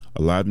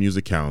a live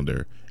music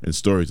calendar, and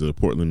stories of the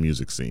Portland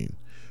music scene.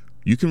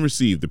 You can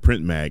receive the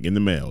print mag in the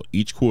mail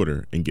each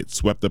quarter and get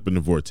swept up in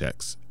the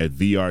vortex at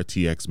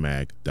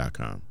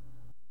vrtxmag.com.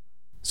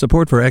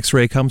 Support for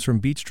X-Ray comes from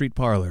Beach Street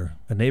Parlor,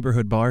 a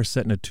neighborhood bar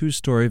set in a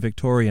two-story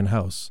Victorian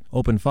house,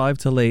 open 5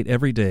 till 8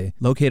 every day,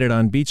 located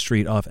on Beach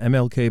Street off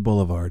MLK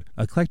Boulevard.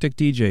 Eclectic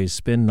DJs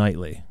spin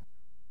nightly.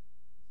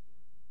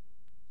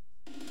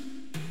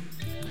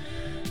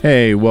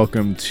 Hey,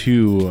 welcome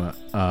to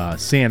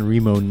San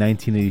Remo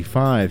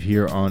 1985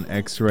 here on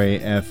X-Ray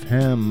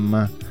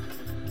FM,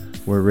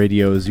 where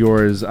radio is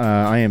yours.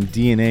 I am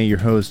DNA, your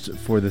host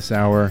for this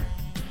hour.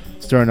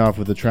 Starting off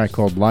with a track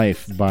called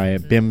Life by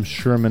Bim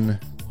Sherman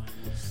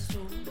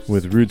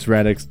with Roots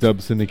Radix,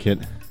 Dub Syndicate,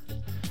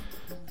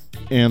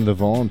 and The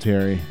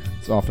Voluntary.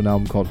 It's off an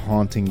album called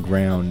Haunting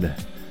Ground.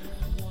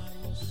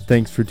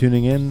 Thanks for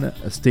tuning in.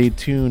 Stay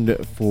tuned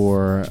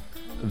for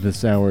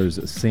this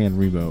hour's San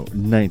Remo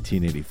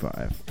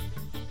 1985.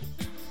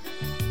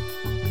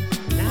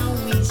 Now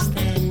we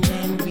stand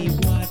and we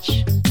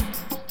watch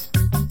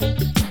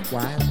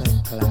while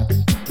the clock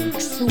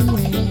ticks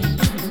away.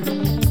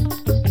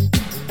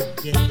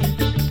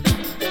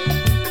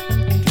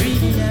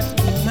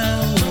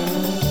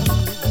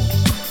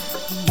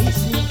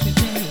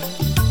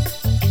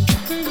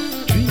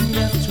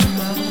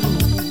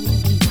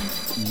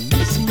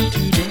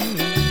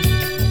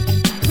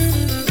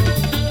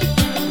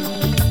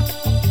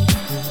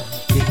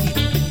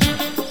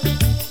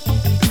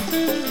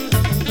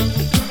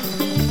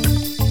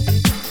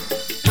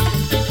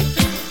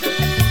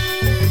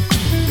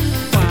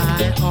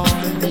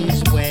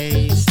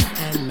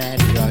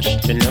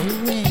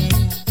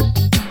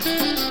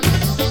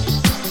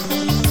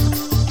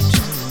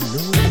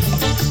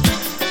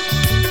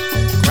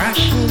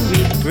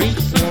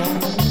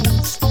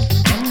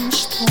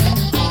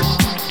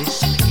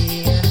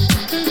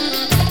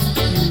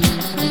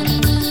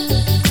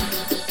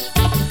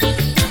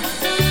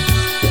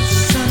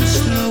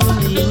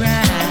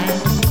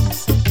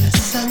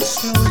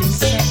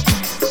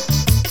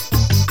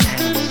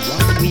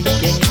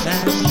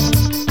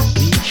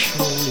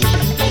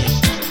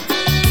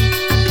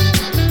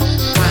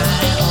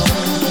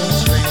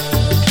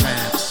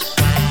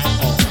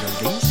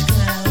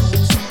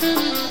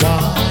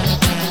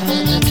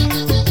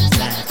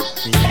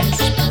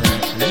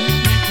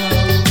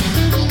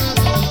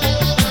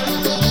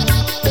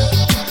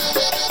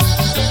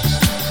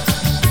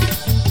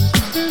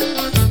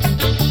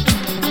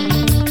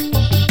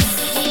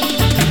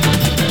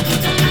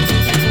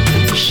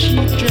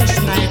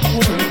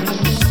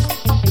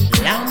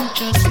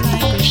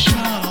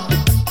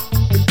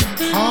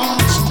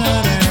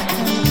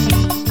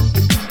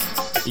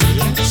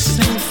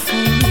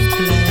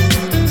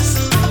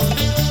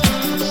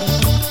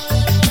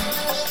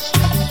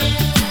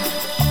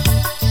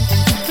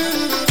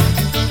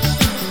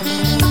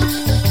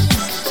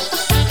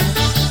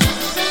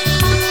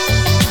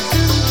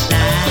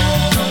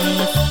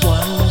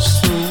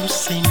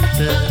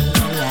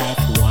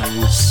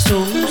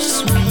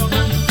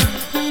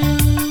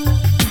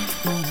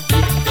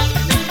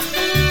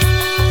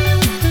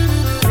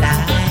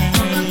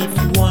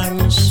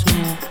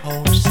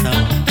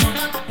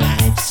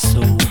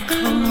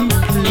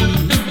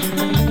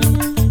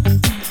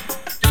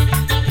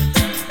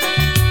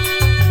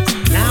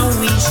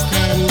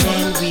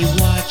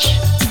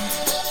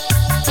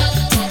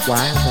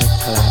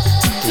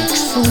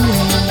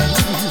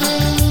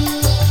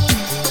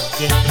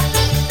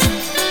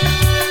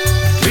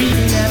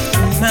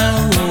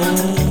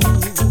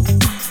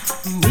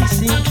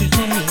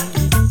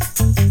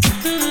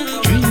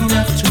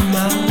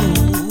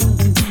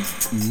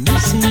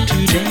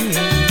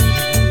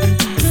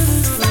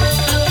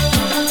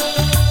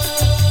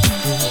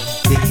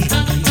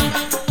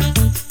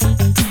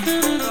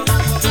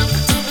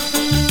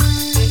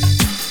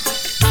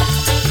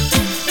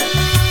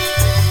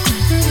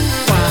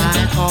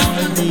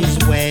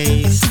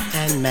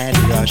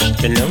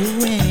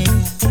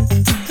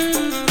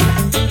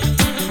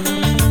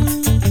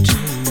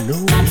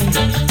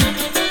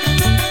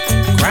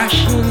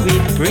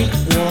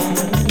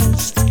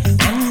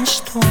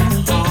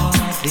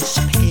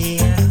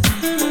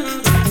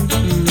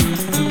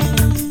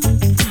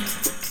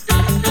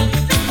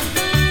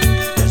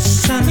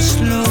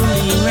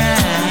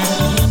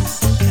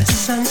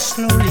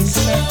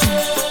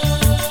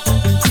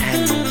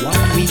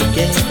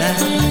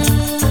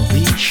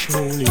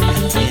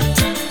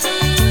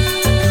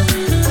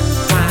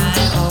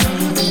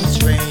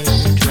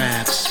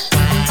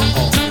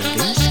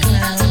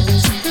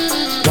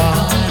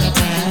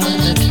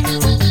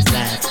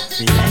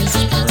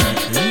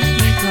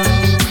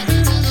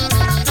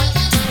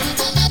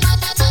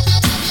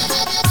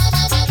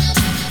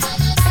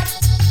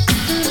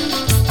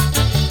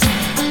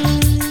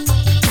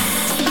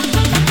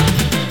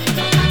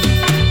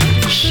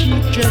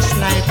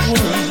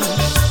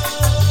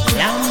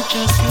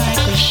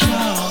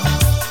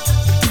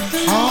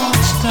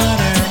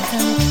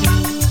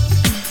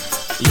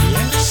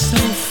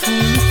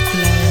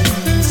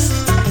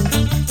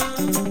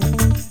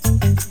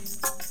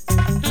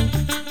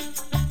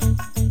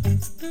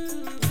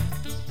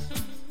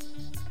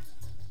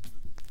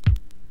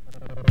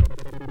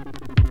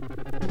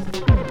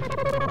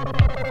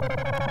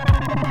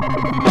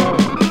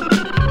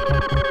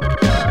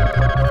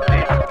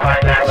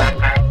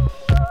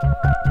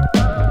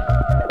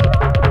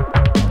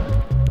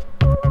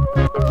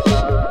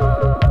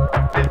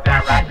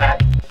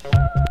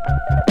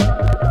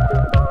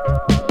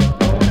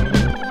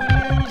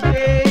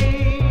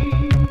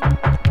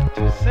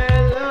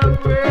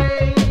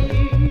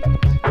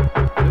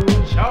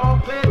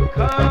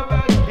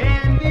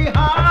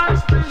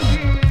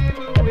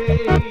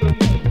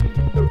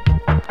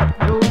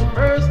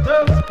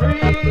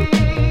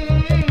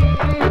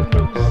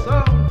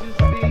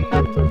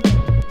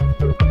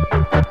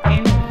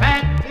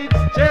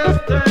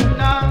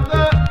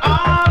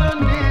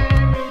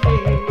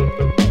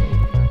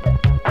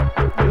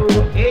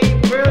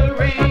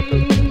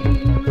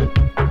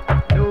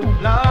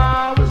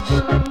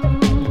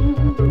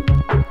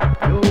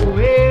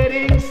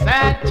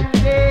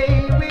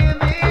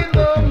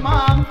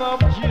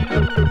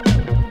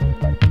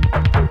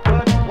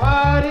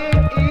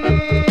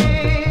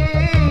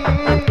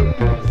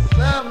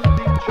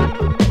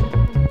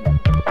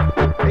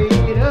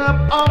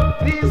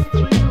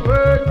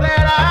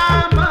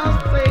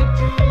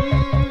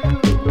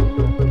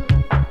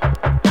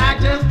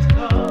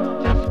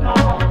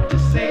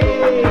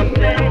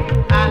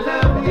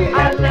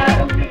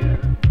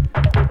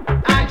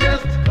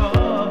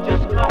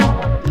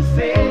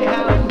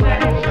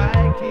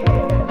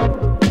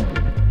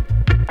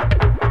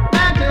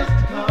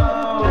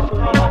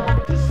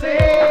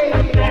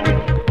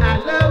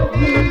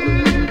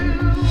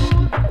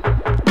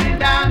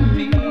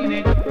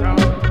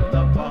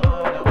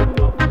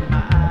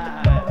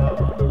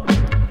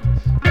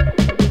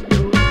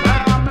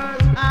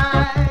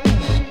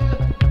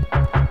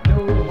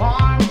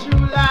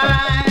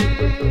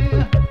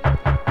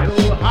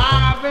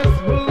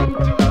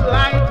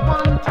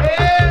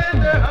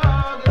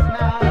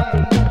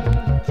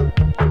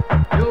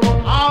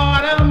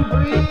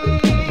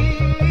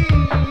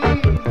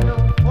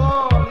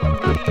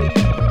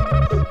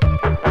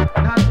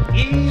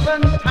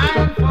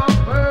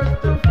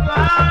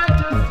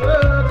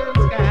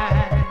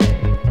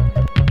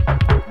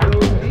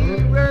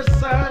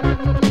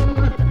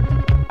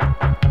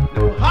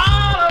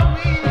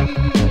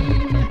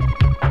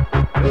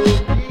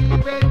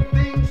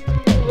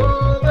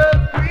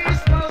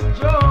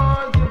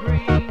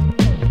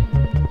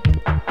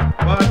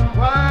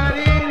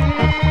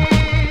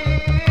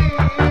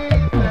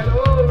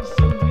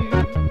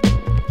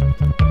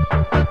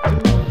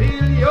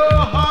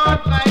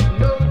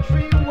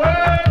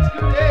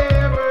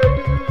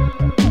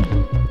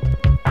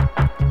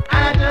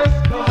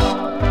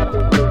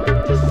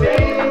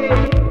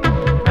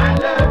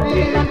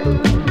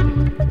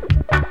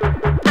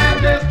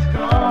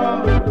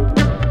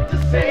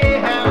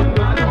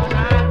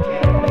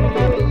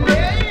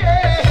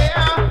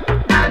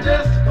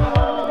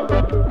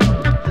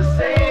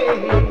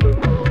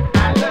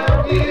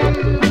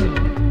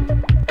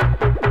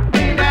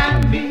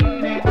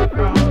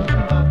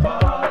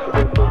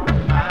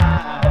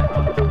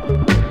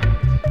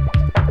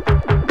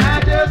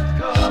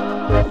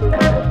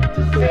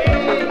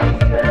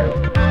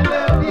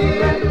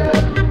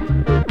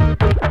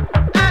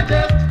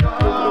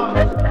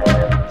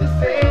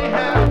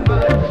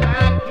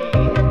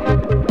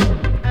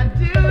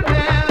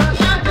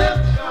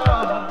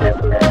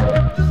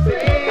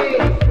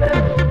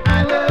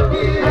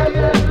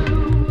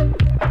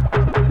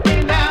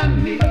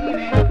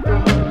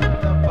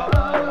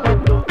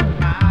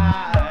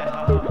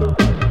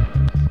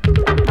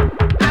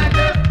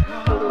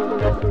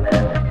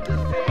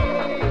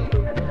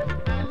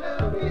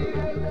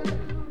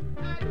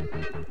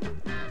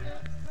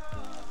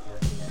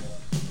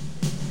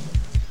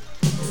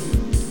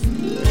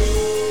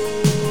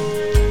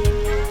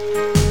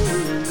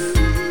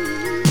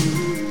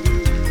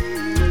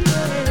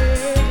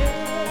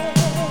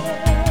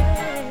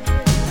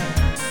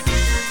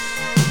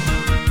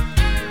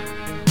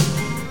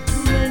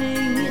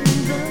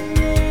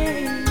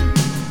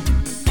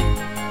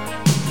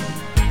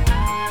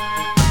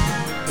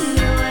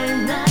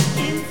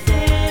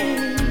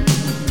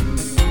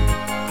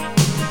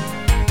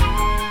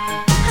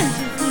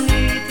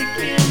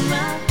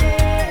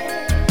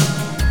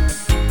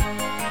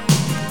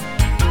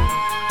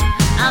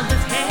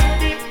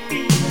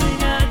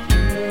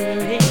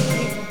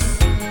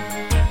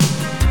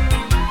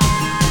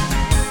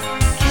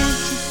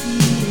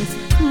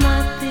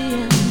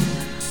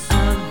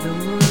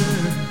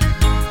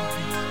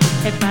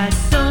 If I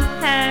don't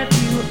have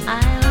you,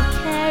 I'll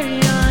carry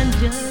on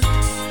just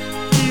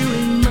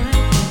doing my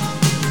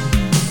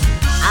best.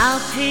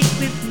 I'll take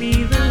with me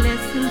the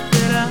lessons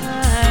that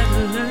I've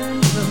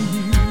learned from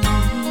you.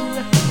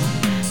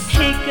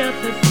 Pick up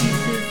the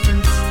pieces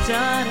and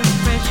start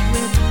afresh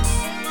with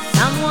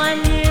someone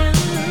new.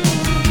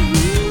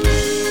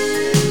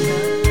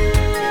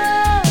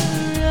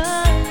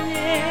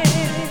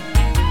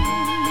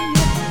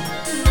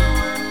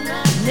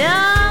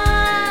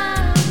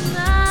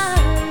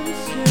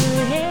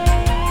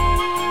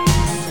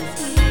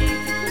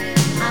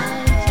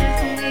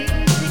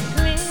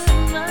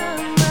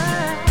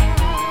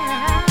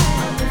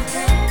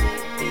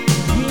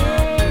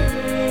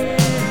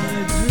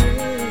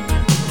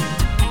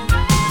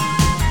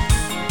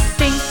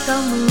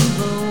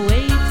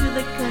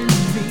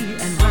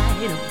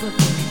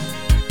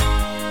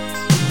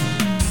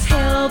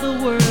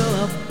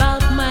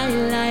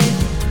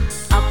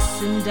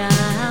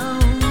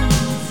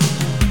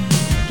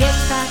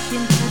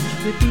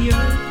 With the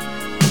earth,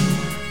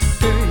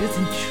 birds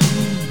and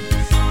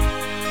trees.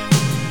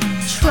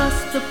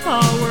 Trust the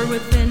power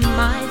within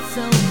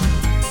myself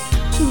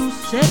to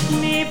set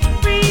me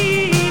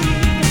free.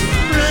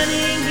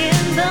 Running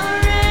in the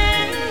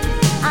rain,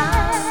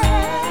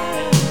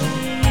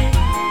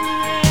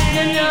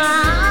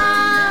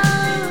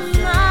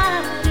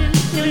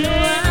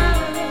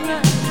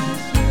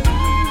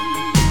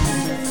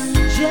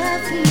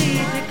 just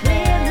need to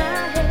clear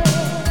my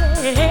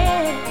head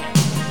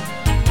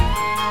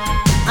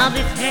of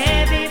this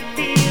heavy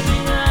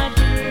feeling I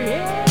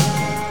dread.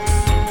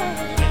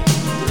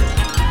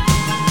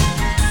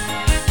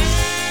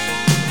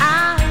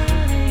 Out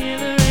in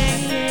the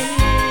rain,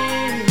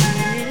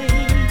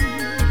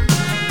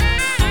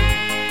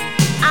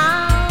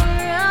 I'll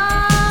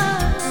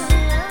run.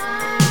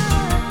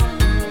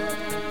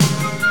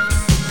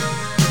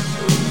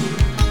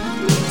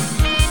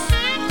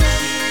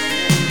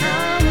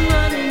 I'm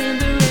running in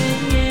the rain.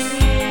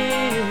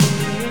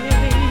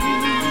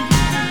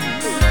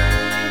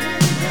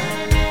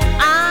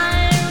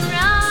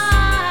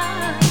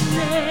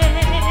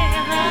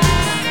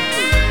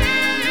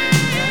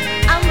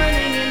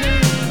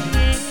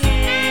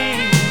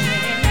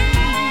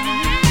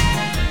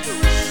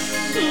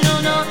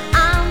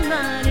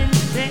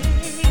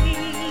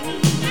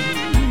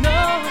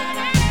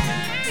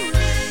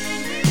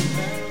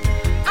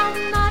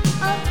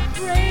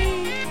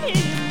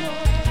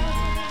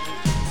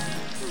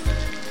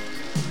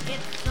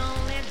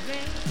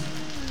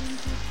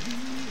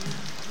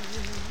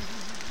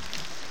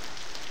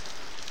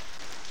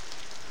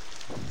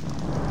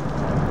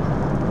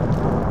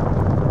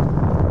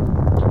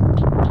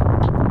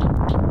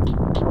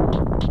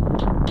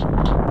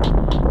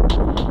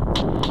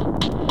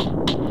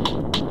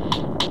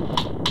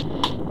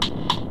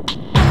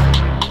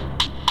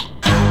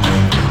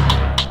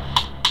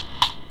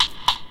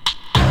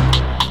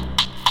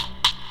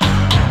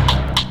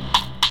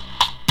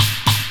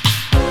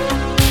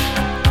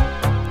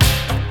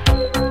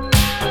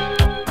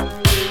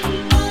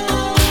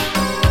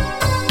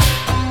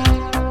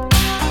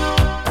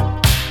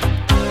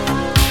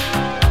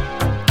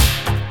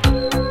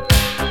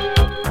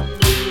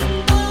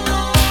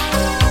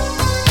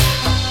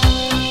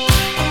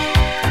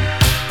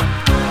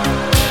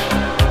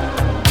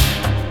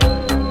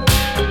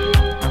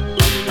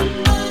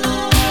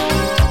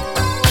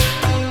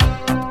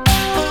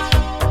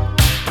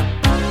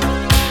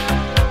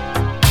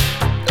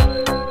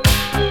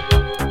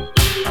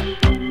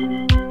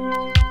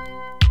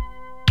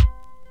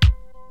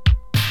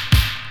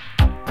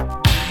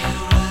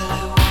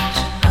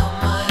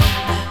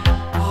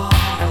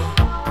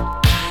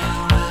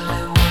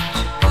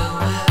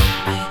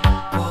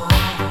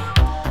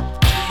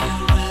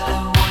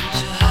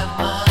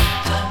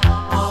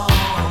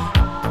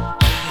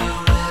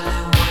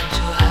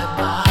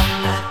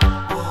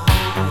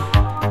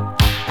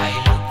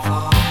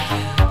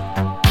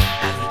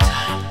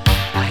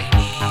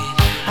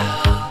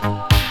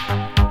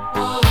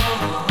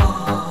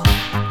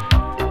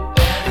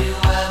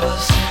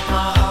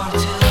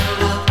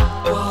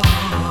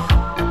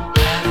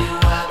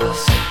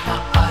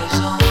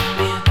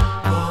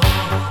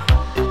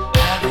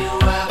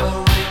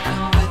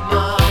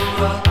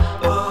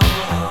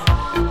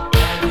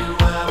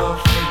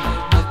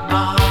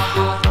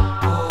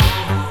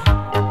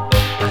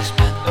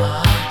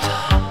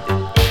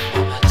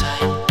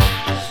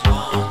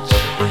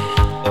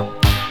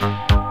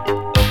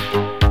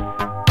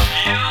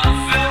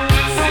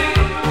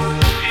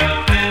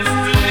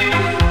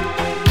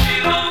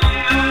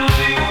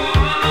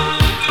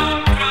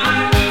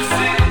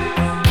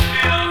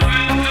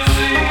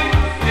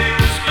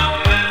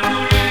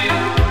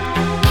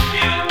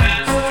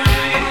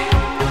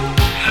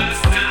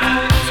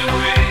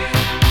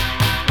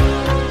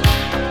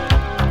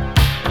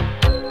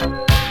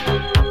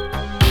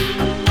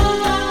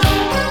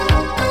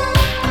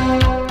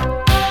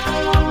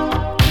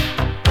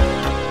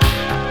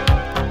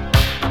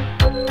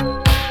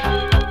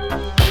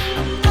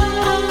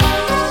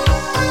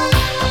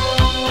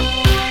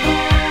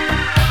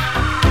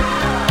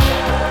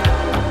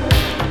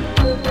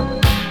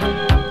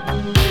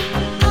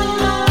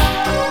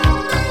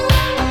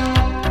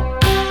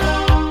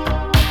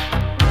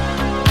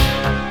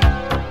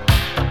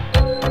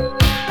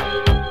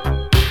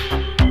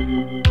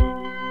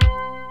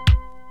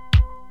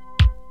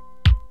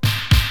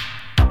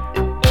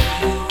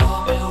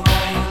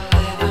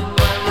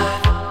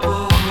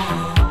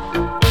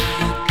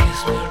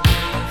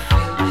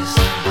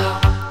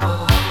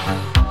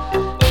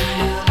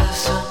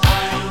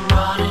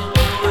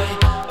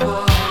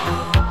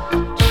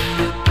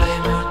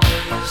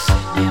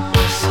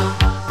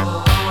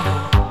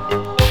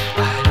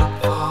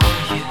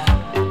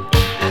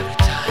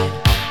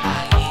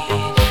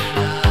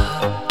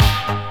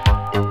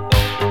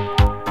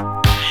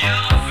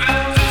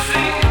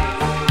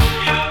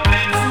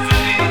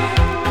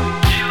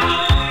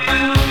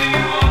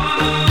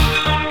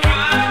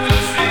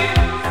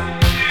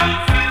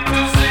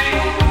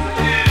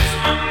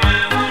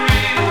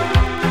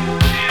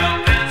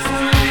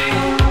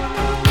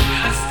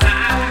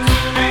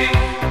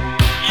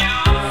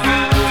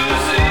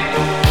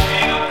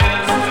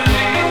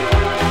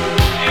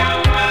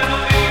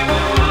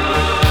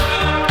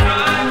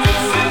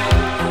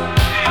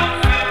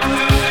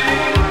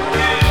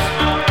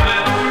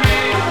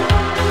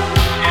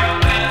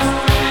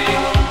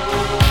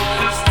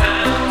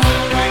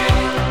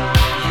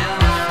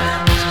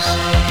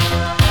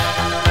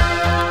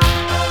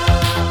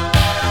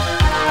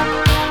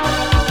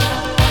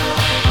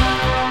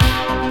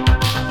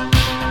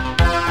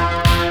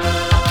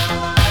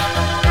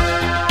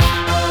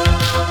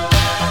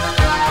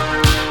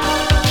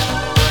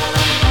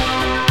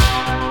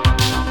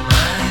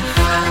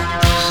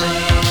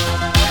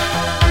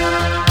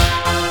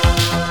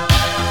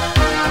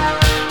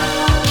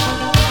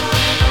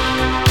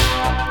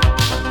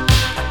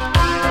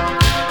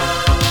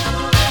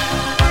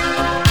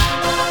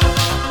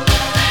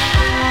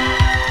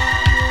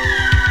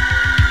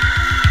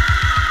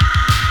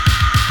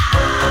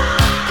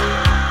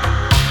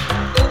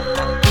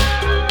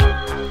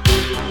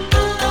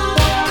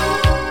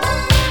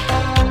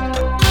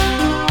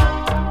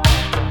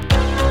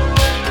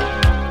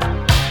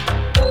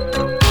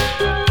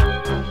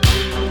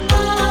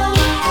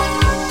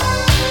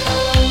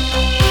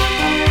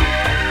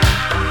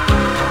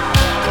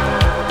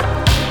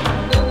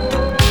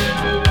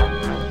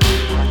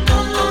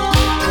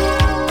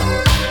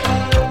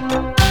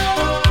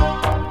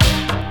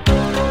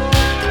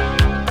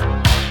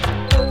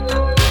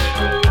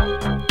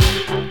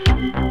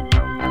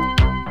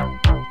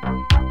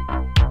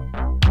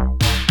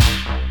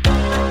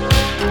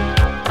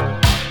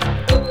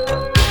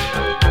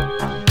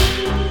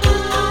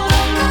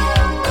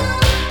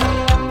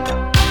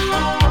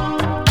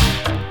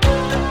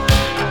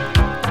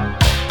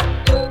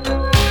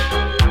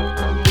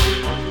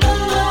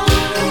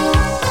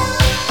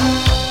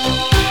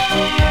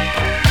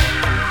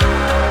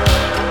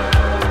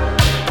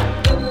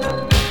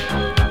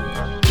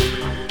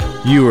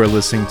 You are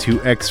listening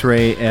to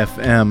X-Ray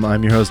FM.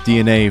 I'm your host,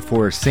 DNA,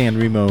 for San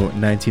Remo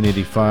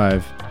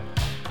 1985.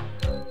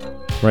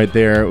 Right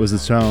there, it was a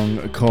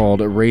song called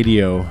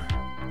Radio.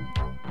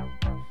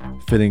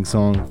 Fitting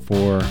song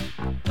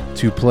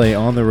to play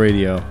on the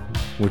radio,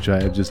 which I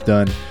have just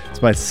done. It's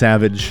by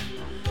Savage.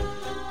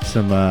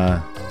 Some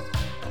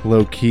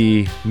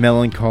low-key,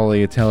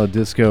 melancholy Italo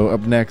disco.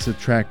 Up next, a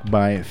track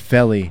by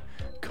Felly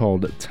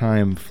called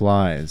Time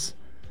Flies.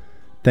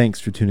 Thanks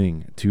for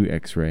tuning to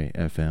X-Ray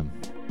FM.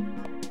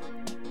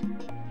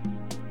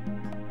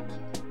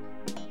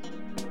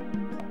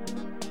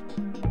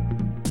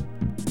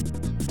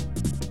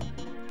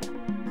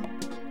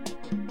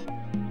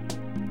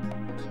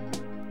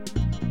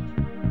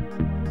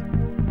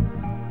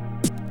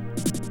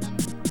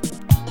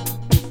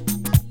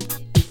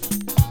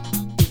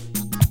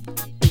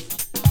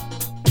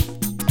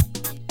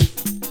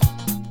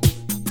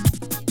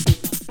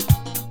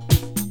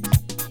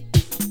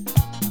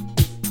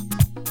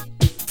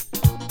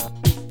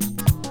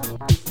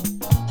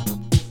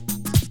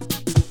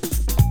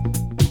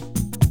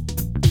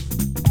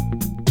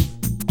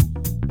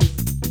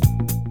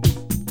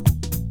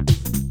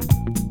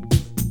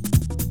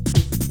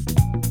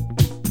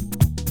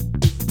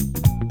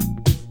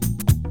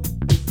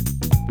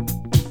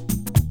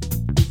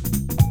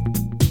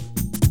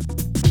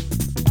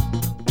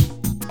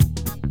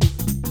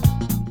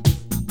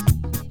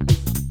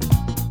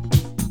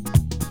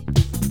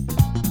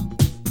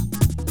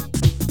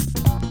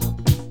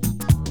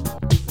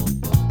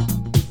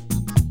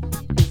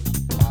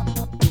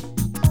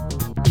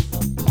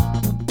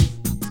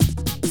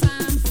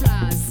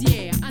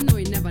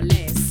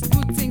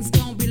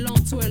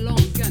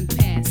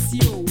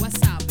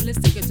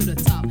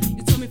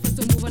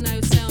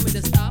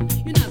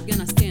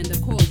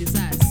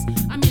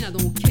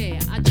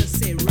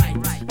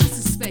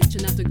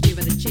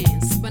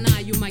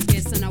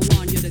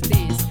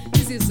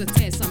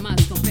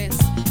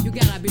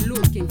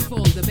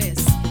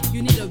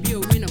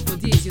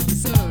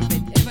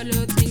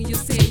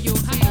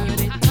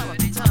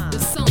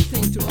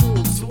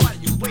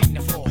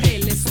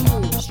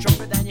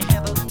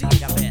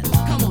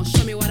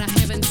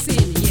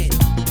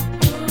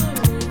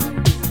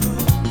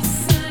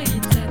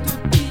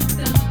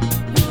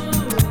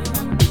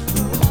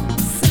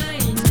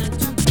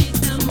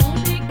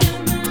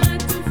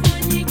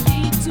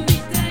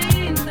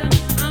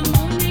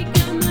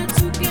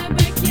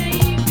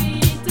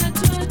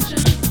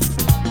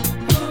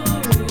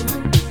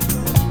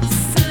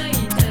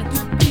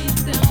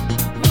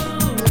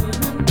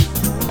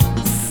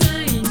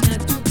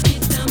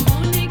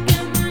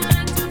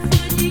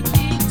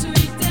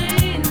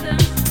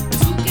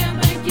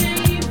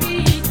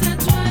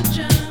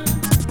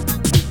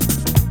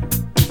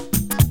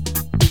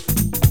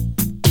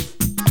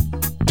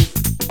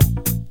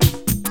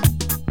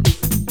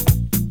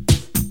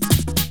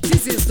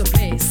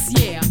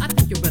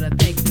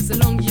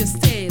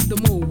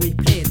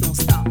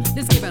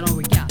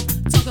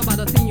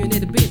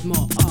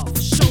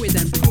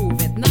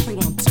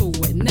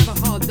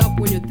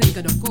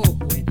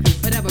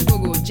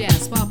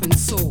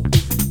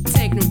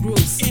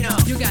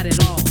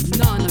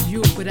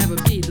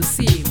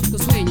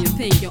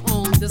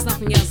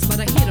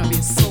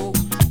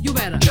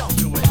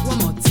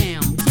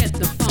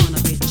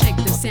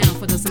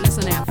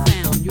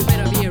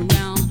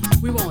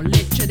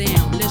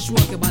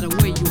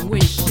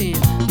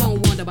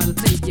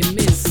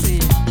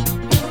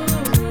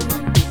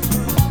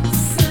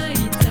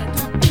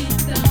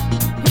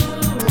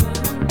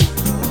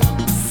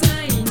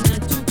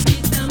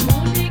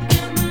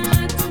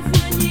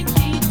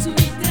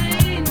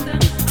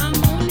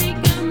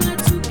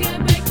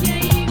 Back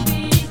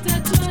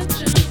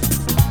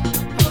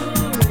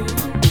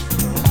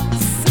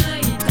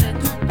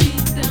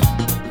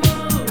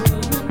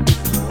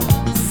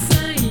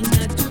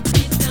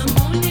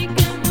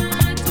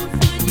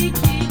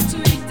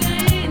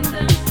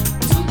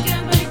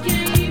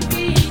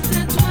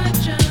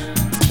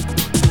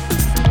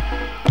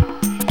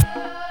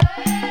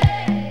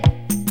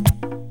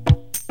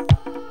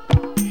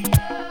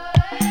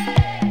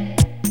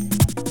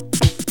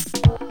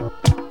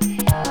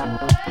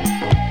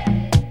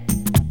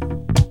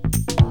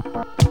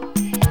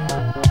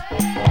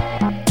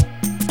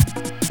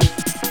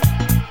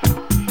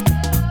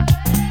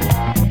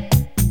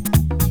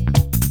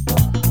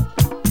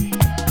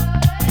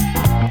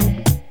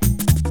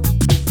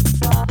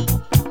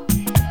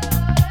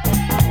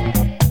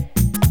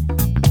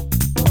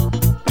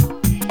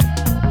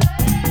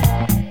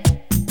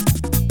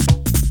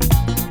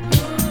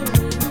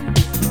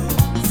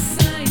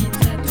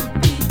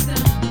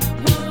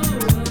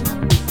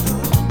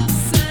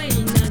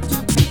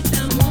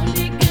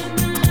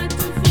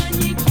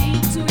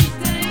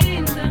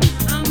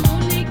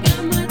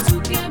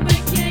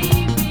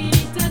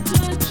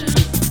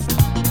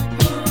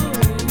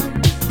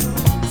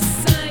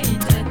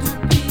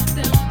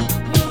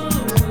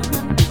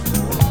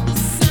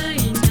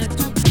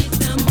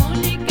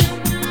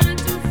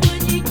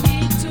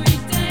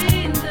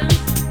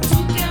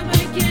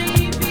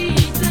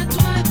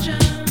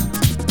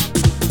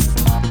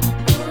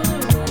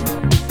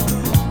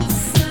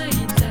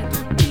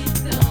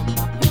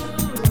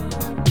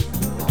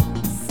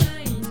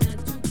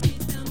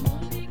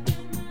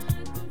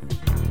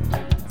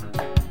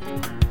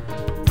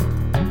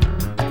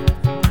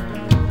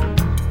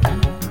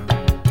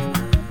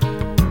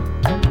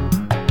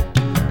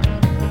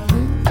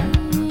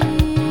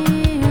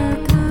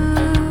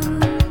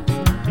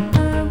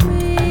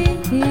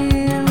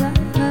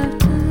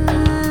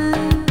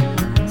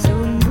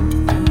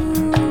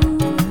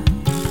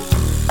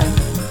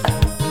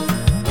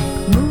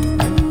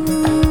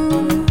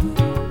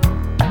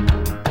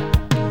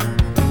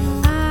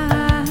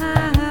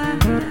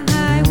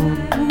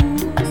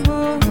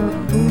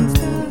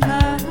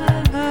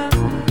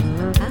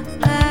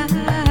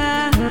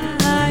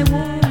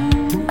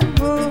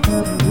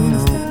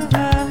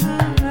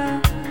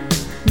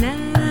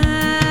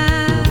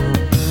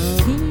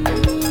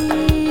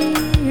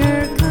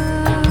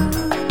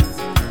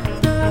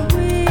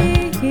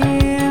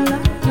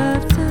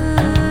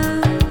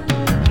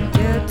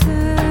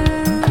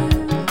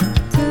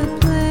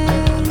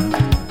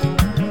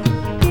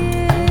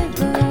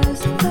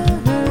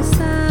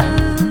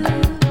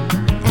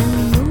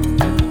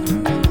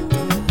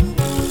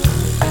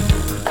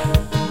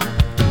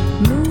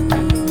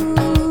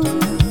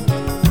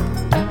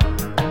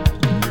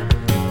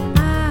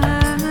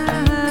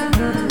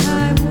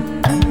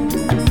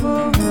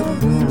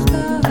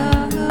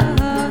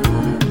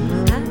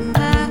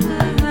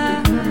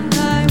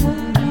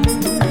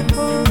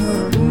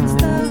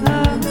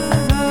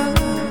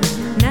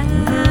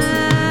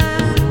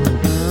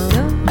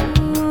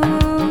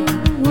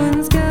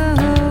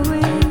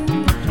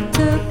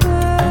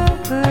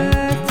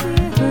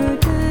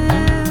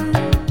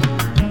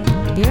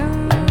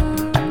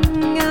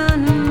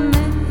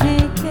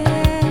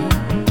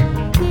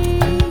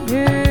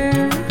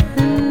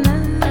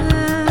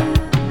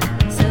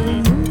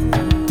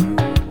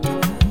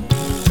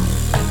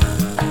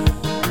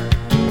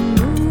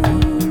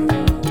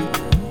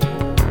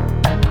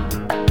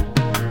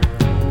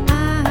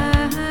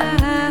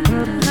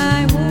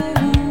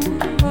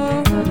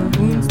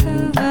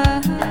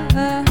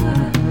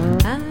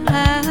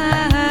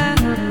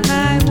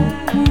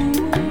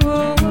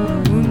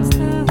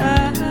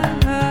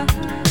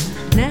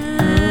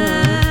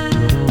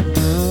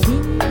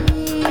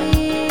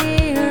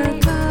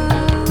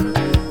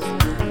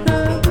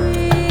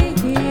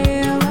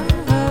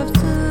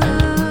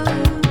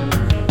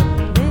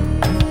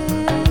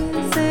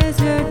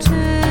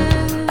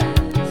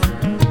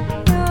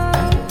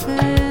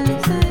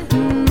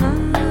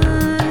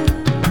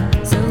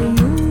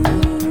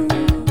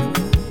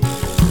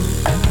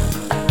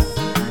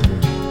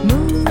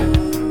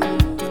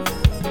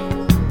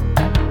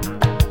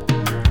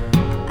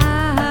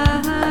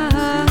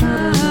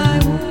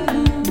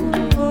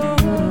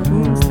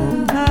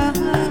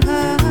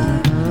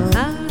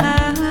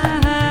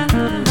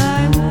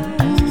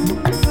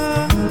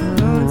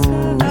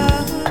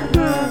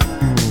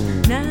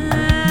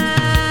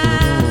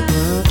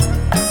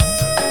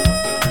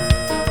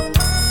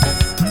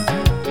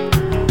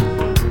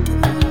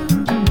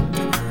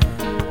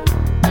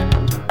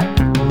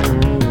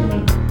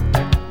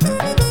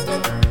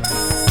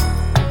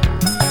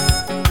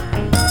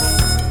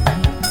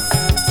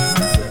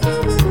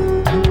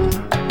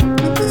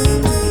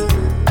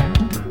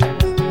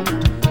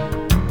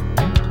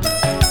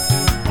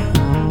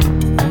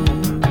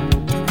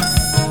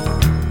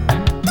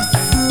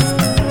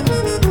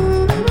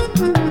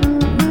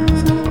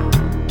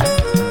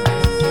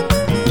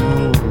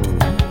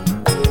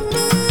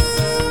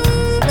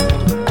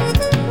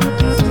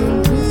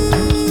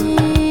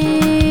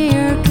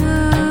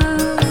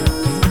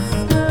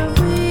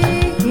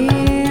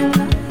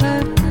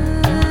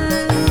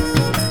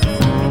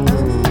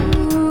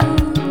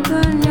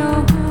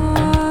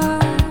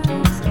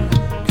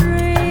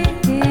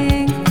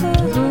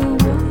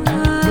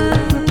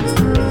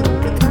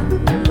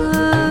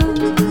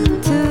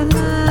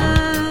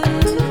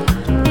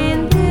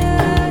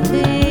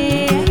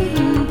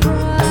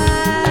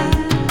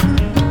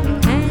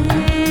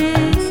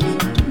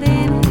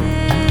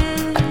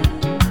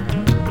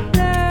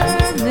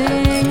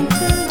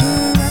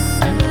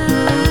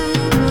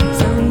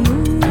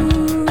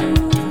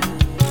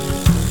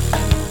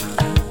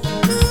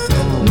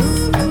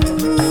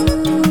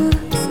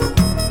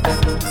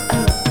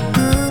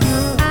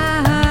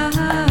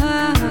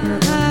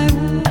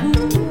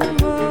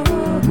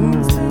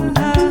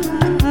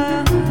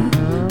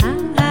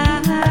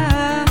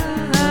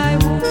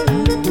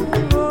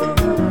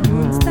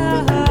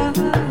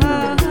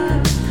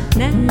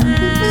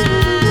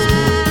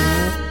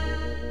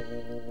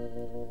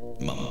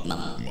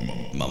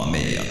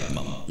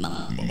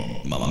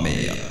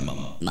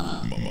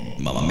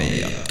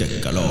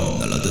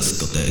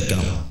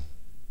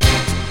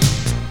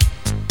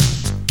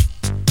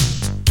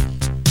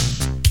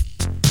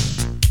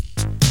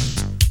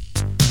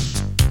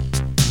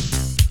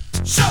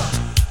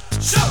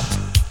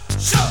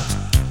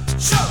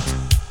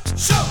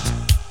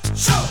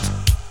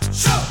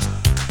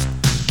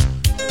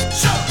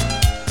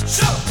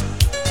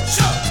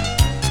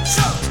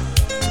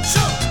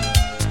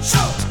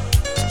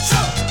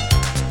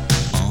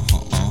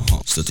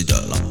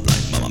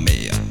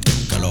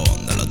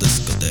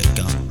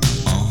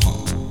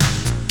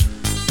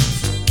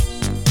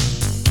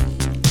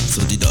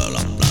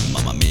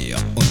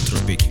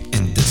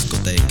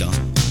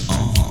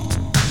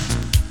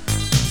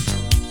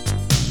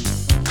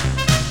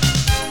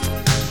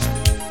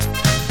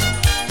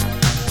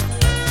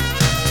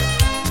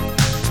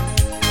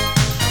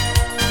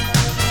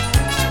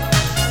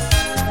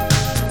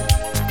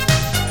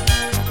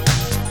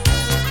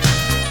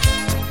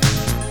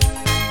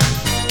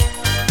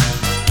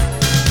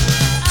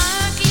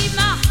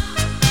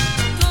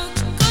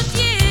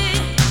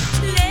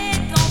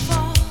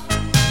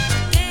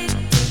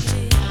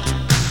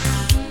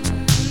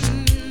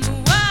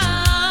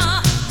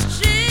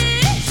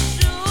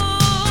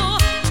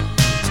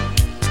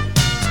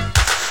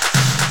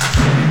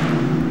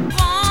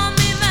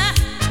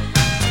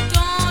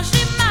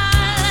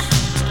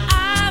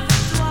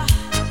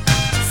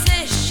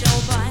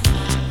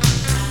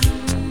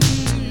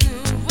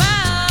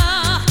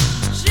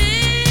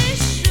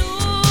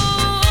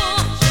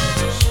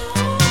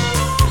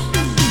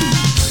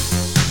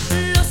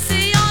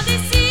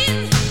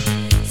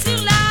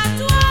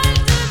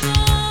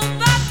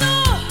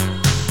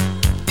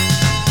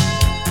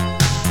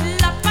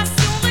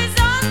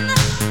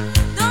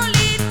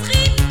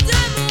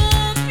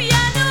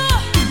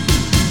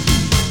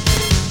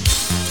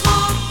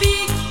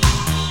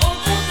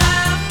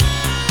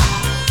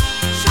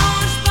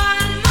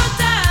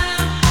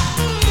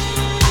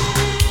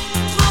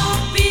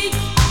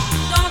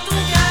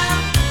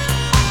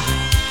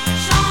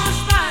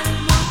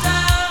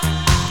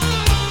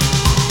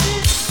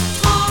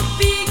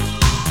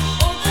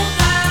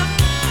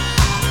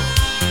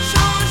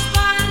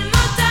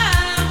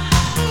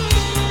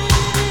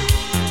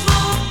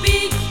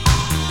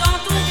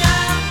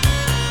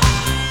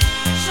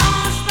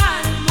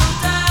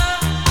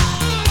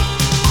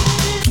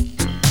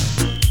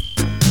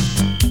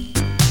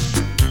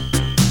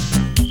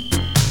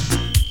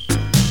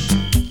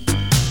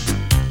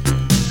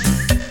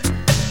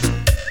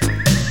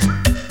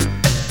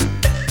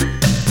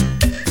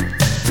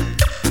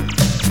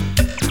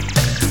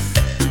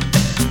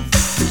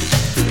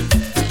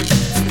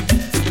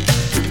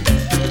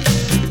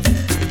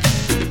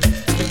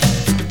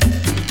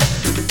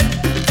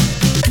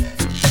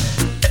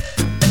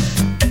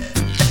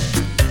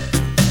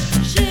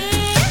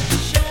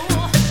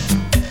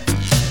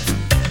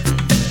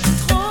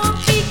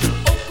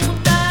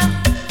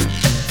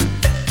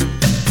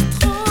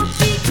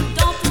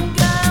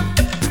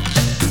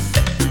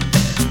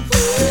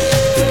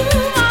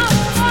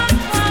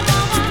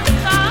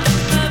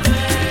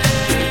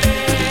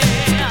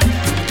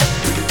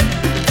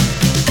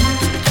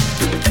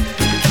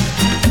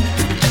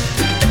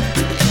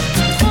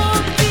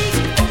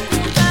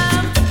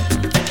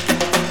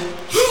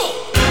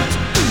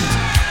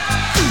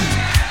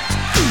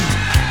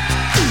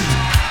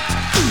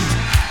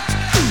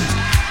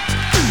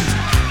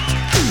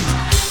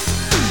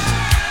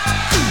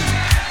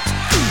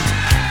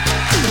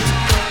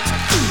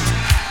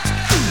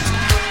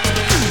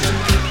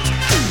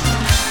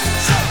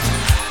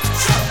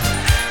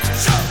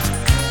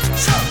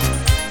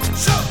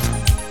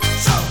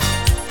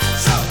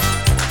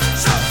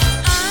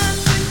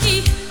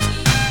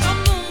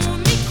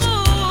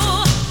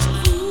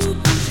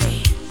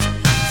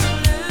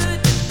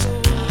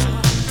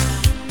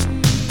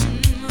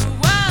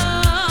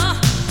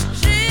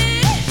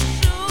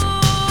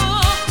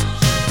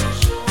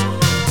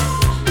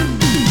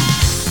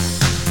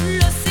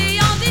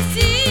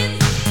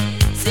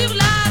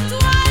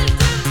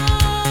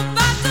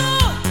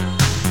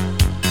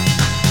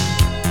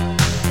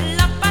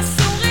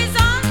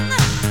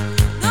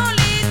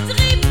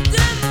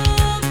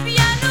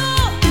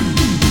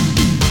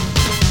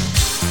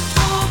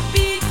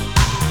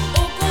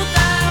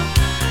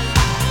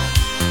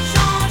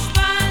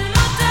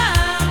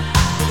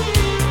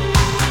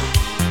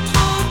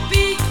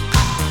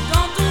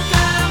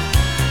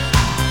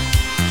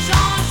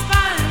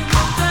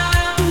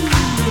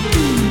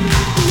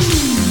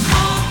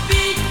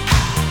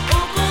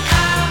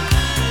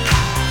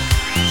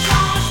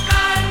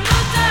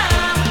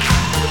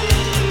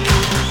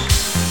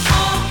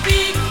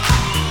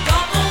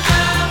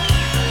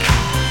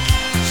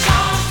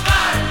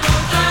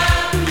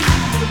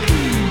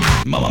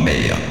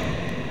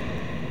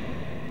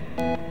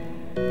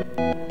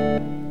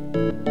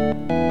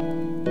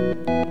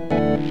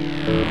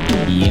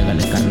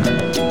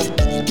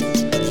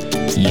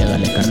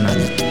llégale carnal.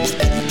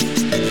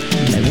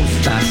 Me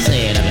gusta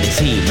ser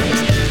agresivo,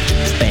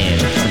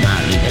 pero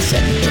formal y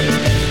decente.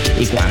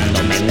 Y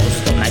cuando me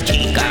gusta una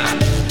chica,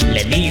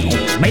 le digo,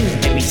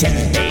 vente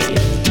Vicente.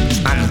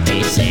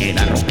 Antes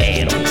era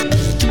rockero,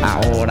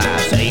 ahora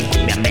soy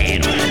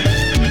cumbiamero.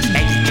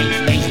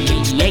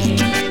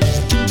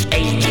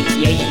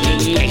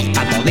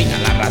 A todita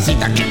la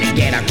racita que me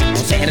quiera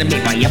conocer,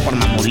 vivo allá por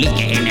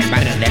Mamulique, en el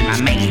barrio del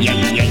Mamey.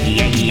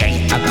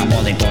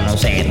 Acabo de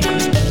conocer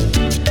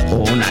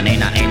una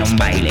nena en un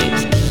baile.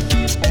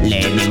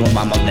 Le digo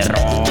vamos de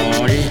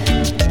rol,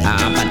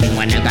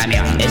 patingo en el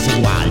camión. Es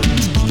igual,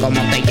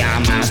 ¿cómo te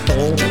llamas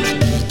tú?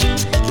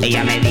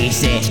 Ella me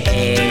dice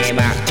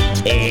Eva,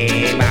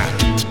 Eva,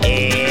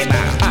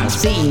 Eva.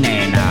 Así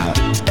nena,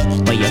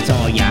 pues yo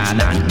soy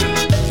Adán.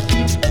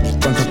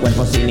 Con su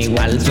cuerpo sin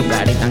igual, su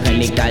carita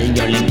angelical,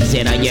 yo le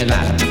quisiera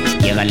llegar.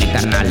 Llégale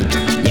carnal,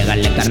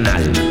 llégale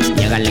carnal,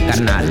 llégale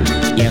carnal,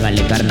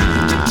 llégale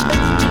carnal.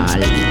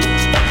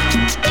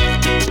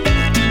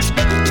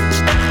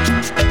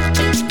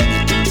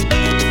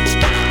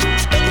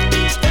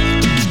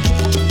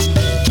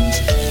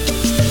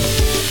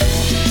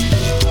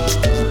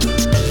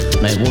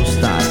 Me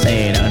gusta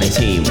ser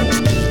agresivo,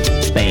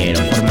 pero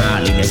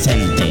formal y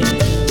decente.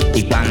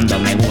 Y cuando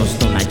me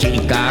gusta una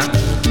chica,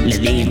 le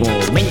digo,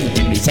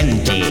 vente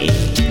Vicente.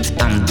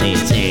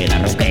 Antes era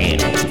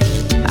rockero,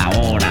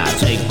 ahora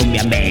soy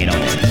cumbiambero.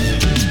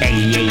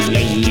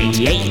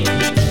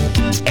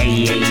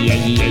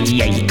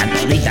 A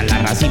todita la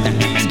racita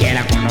que me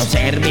quiera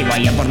conocer, vivo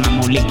allá por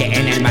Mamulique,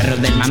 en el barrio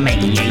del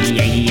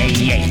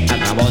Mamey.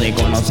 Acabo de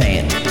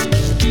conocer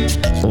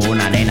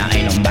una nena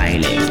en un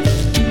baile.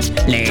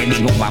 Le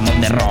digo vamos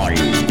de rol,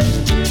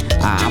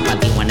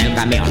 patingo en el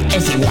camión.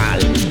 Es igual,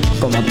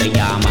 ¿cómo te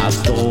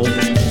llamas tú?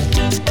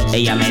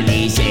 Ella me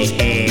dice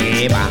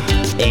Eva,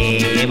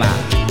 Eva,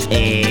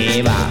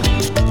 Eva.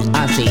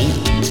 Así,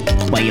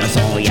 pues yo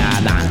soy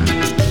Adán.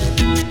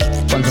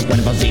 Con su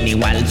cuerpo sin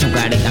igual, su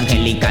carita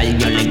angelical,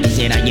 yo le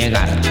quisiera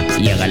llegar.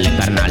 Llégale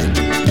carnal,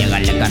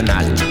 llégale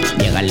carnal,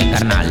 llégale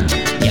carnal,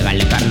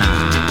 llégale carnal.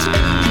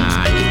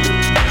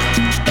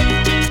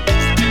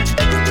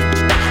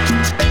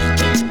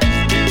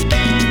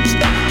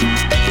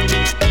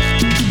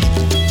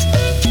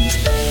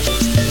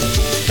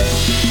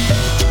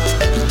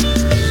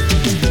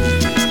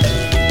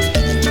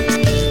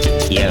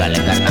 Llégale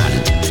carnal,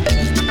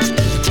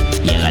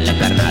 llégale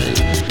carnal,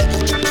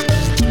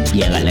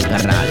 llégale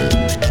carnal,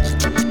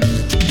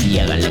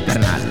 llégale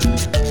carnal,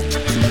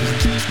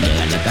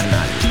 llégale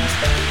carnal,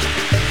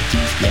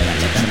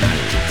 llégale carnal,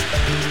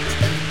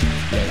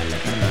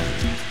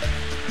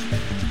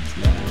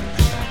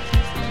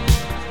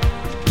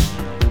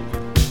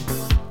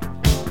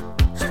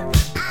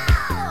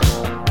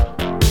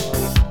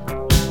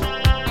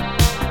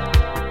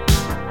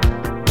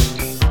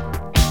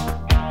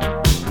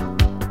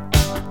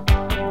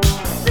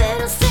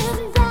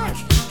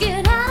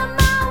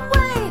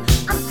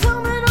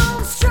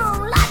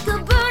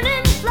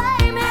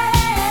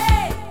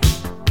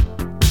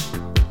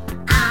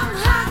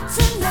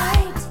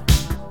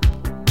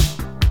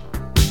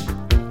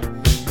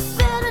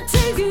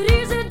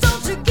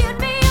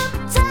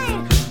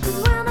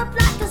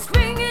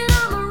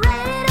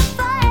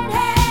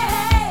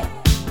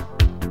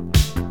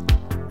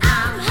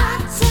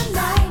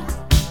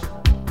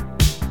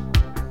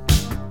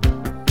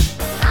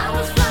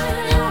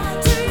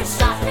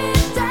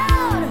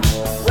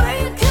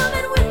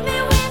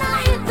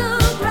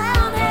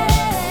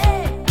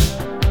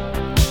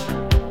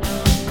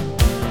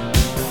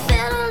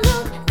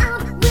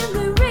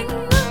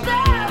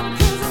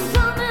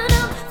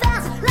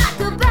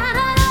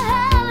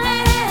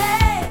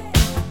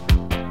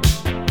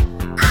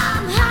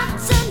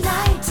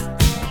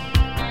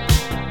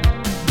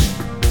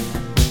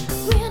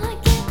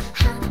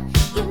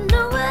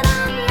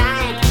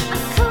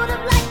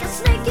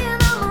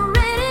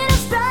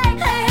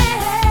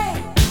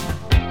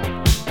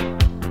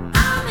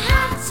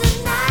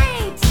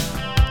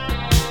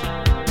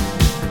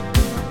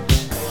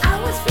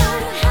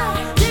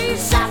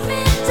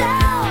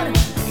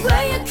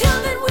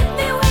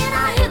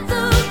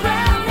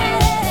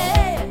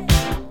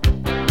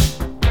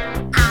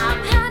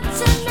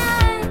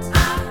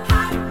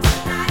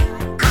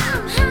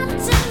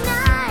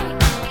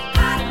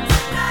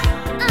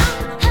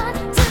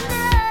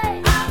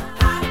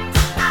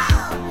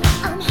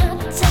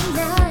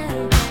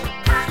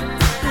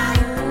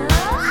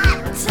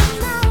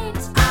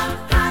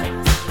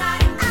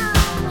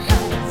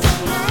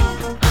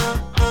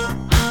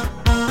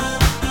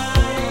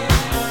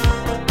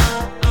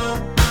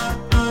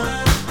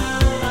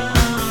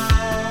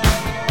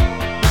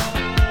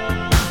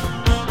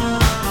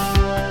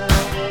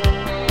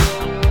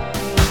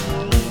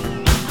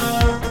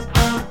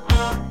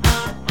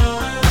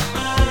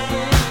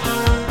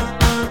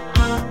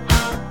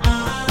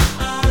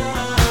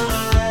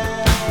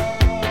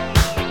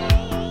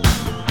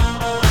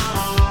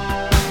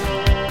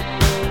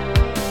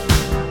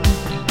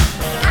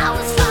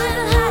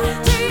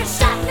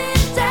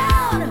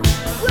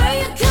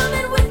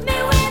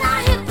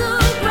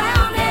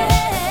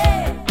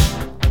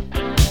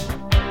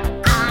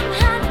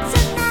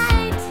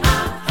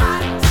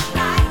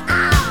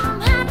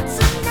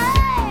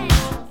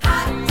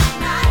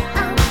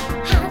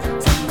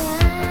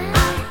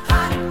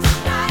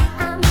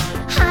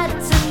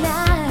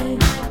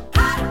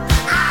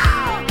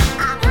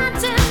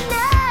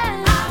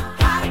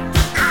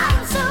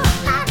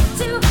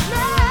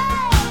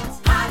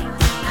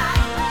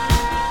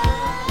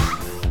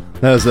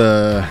 That was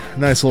a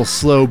nice little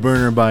slow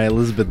burner by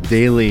Elizabeth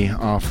Daly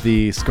off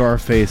the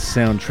Scarface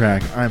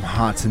soundtrack, I'm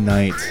Hot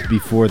Tonight.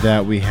 Before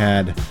that, we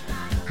had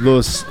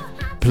Los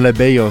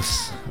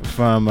Plebeyos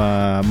from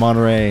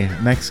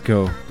Monterrey,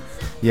 Mexico,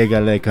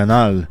 Llegale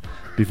Canal.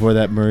 Before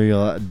that,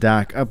 Muriel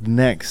Dac. Up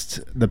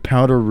next, The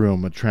Powder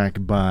Room, a track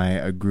by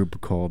a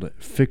group called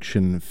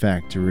Fiction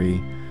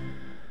Factory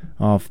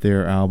off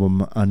their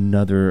album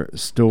Another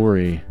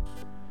Story.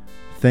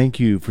 Thank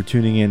you for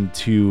tuning in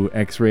to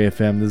X-Ray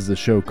FM. This is a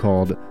show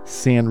called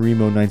San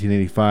Remo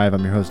 1985.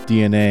 I'm your host,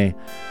 DNA.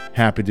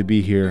 Happy to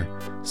be here.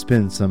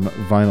 Spin some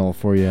vinyl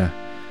for you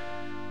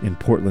in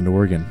Portland,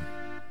 Oregon.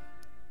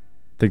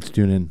 Thanks for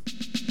tuning in.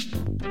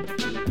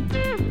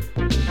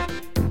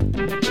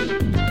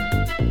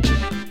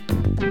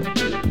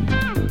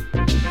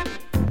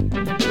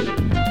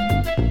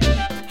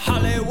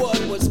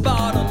 Hollywood was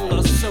bought on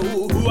us, so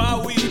who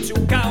are we to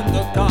count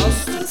the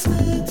cost?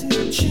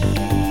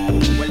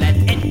 Well, let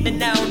it be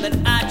known that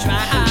I try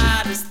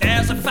hardest.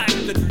 There's a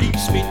fact that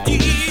leaves me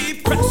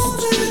depressed.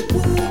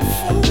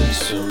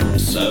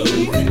 So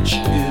much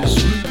is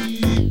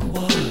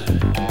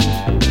required.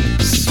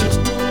 So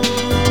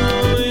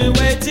we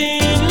wait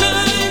in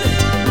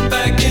line, but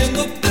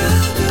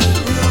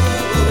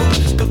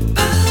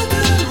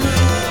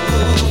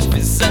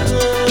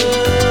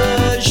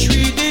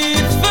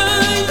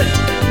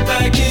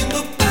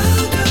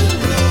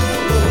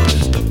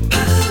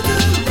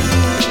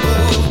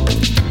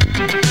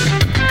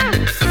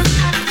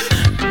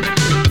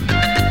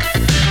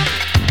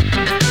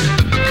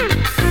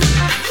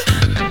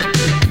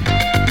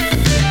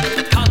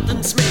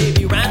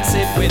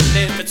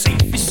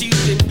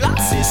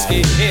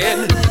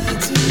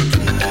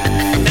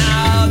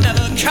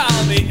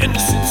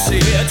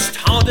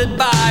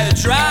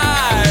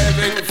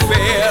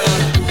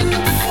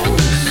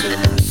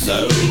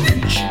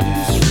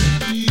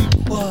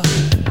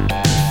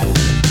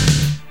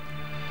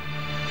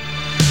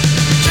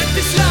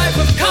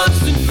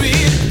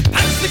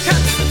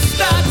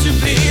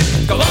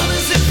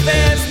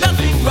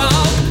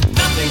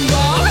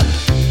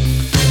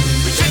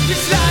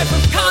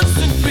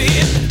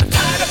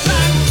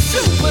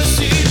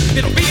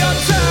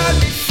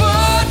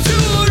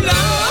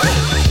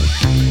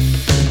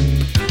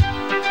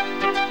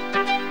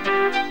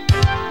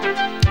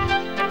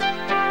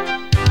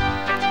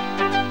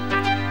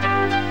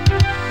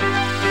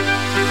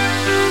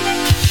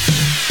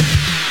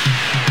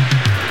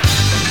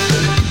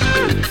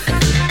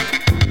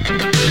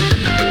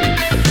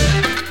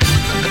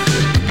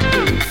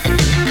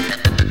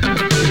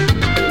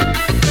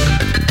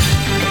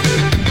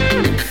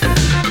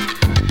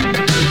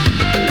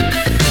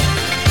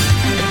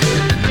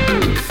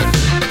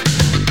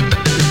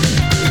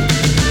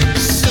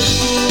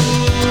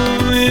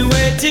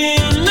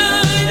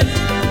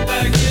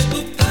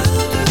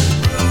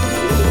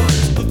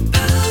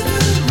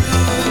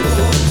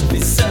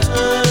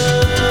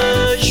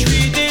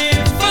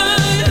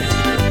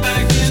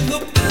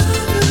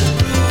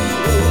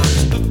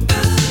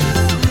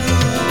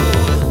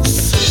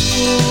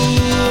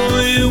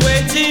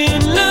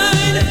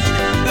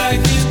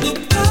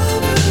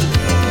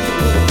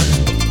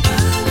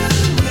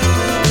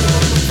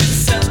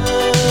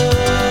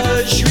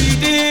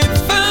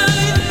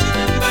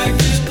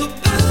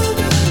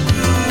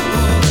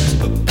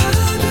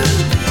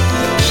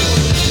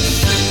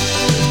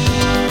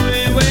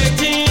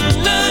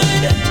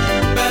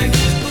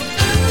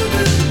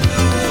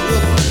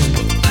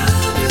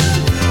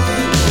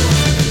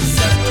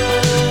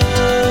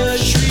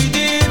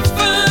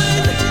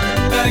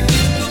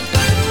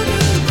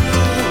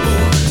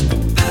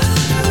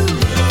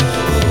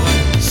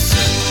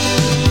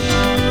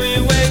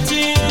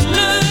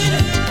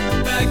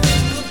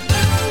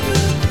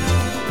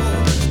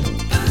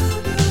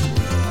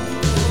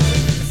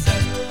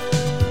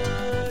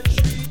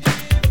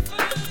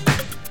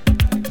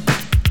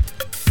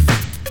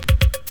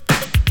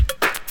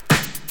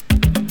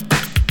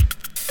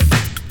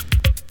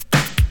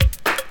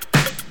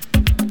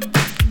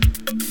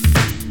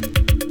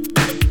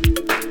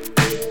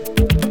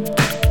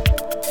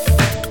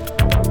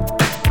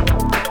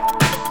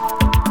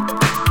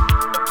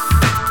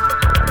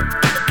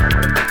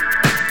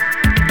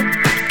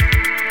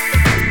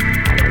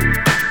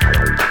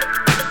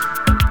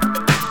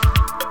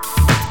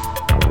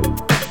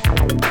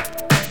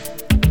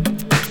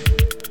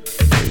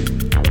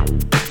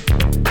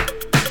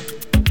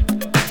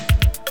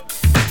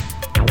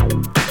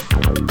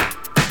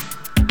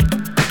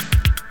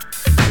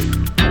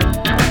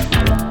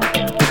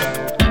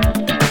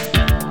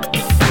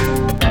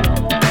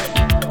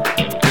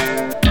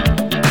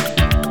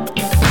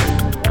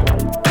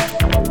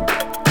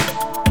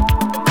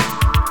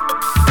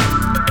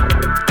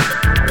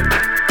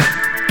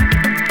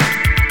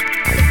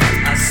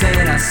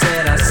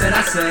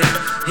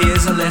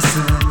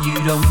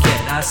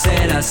I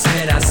said,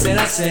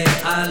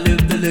 I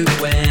loop the loop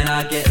when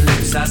I get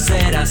loose. I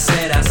said,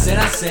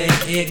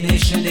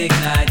 ignition,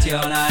 ignite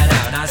your night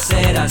out. I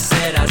said,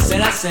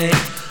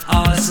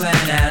 all the slang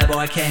that a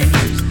boy can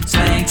use.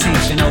 Slang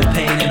teacher, no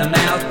pain in the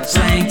mouth.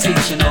 Slang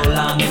teacher, no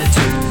long in the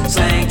tooth.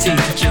 Slang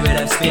teacher, chew it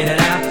up, spit it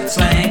out.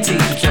 Slang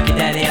teacher, chuck your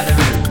daddy out the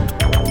room.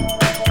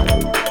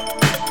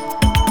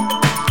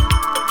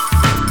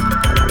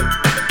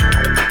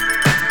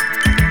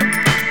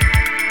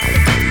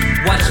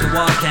 Watch the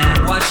walk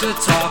and watch the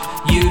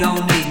talk. You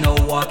don't need no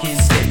walking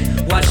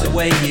stick. Watch the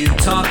way you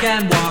talk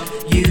and walk.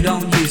 You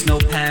don't use no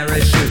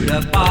parachute.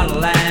 A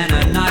bottle and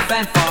a knife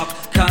and fork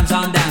comes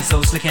on down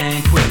so slick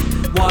and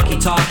quick.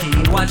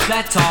 Walkie-talkie, watch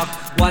that talk.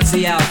 What's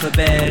the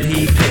alphabet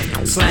he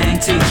picked? Slang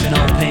teacher,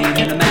 no pain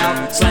in the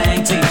mouth.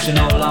 Slang teacher,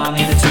 no long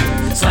in the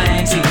tooth.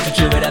 Slang teacher,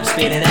 chew it up,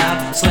 spit it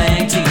out.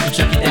 Slang teacher,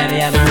 chuck your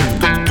daddy out the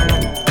room.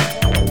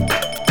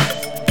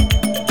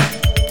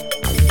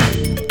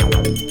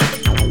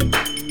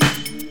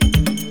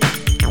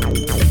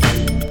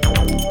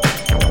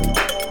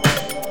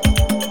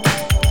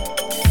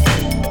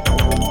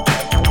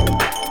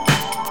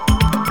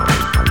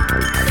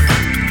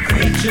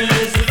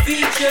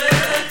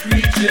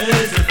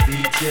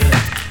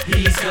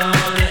 He's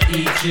gonna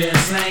eat you,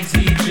 slang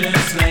teacher,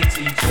 slang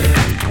teacher.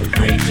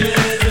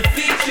 Creature's a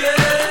feature,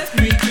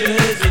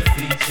 creature's a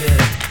feature.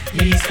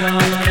 He's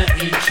gonna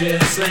eat you,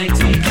 slang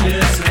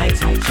teacher, slang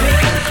teacher.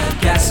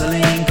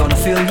 Gasoline gonna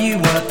fill you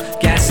up,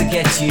 gas to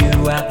get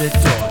you out the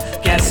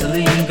door.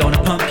 Gasoline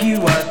gonna pump you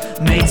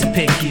up, made to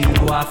pick you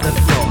off the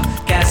floor.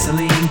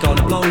 Gasoline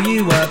gonna blow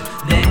you up,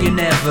 then you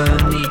never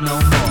need no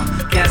more.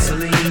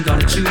 Gasoline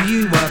gonna chew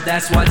you up,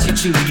 that's what you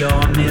chew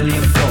your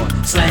million for.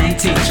 Slang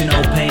teacher,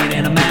 no pain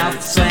in the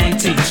mouth. Slang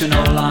teacher,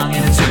 no long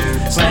in the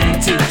tooth. Slang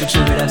teacher,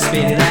 chew it up,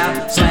 spit it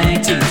out.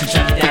 Slang teacher,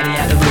 chuck your daddy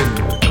out the room.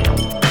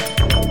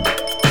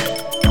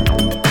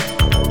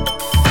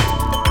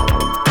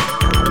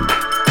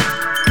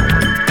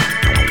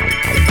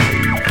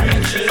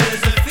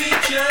 Creature's a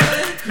feature,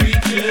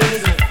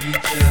 creature's a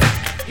feature.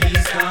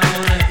 He's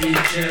gonna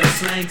eat you,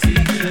 slang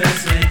teacher,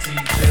 slang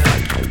teacher.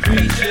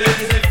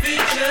 Creature's a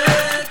feature,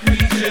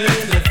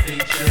 creature's a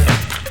feature.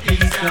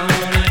 He's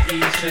gonna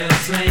eat you,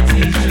 slang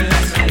teacher,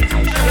 slang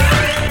teacher.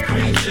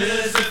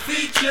 Creature's a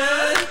feature,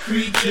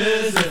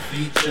 creature's a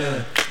feature.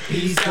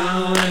 He's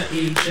gonna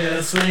eat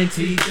you, slang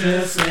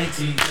teacher, slang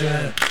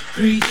teacher.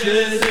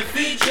 Creature's a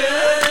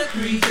feature,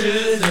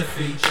 creature's a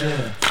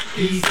feature.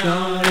 He's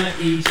gonna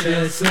eat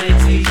you, slang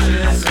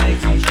teacher, slang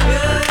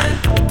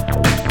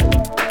teacher.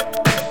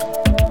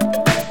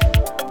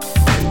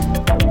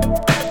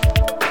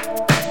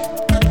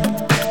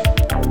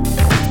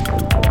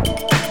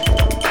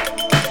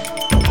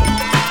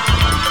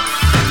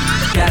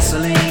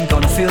 Gasoline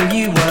gonna fill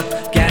you up,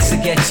 gas to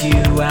get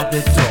you out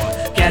the door.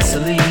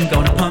 Gasoline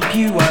gonna pump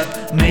you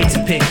up, made to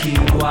pick you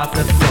off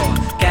the floor.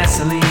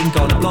 Gasoline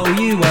gonna blow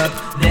you up,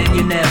 then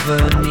you never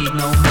need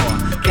no more.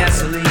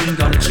 Gasoline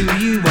gonna chew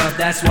you up,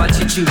 that's what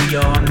you chew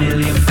your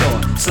million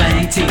for.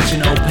 Slang teacher,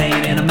 no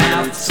pain in the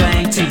mouth.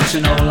 Slang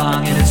teacher, no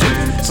long in the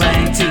tooth.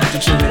 Slang teacher,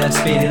 chew it up,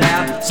 spit it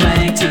out.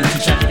 Slang teacher,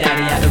 chuck your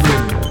daddy out the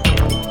room.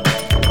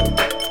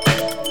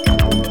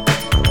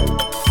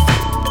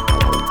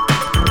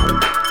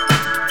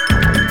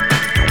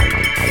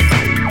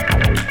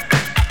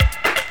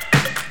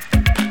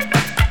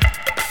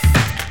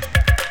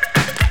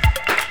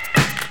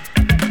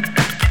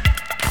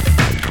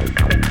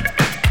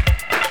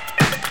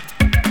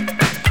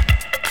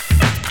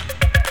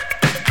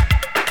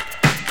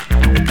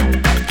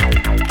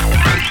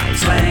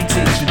 Slang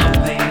teacher, no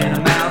pain in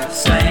the mouth.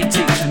 Slang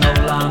teacher, no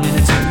long in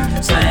the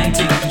tooth. Slang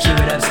teacher, chew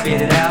it up,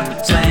 spit it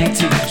out. Slang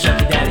teacher, chuck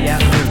your daddy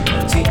out the room.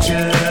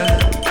 Teacher.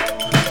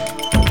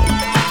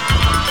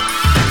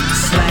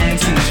 Slang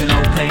teacher, no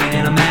pain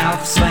in the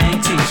mouth.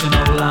 Slang teacher,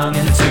 no long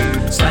in the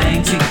tooth.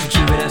 Slang teacher,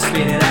 chew it up,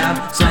 spit it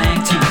out.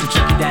 Slang teacher,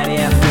 chuck your daddy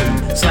out the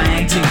room.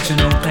 Slang teacher,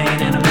 no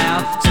pain in the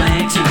mouth.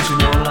 Slang teacher,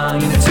 no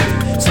long in the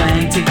tooth.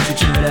 Slang teacher,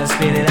 chew it up,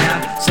 spit it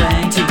out.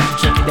 Slang teacher,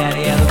 chuck your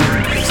daddy out the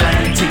room.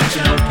 Slang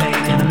teacher, no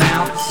pain in the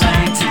mouth.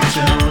 Slang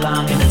teacher, no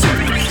long in the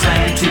tooth.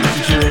 Slang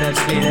teacher, chew it up,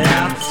 spit it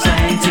out.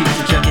 Slang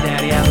teacher, chuck your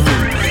daddy out the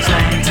room.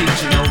 Slang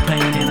teacher, no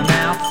pain in the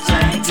mouth.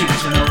 Slang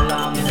teacher, no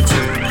long in the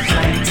tooth.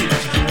 Slang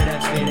teacher, chew it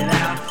up, spit it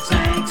out.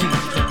 Slang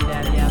teacher, chuck your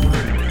daddy out the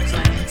room.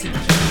 Slang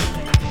teacher, no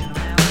pain in the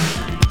mouth. Slang teacher.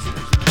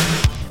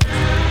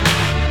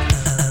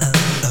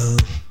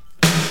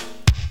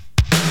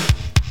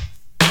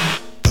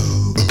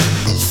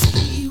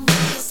 She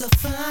was the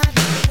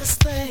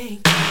finest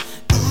thing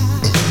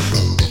I've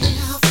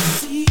ever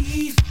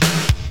seen.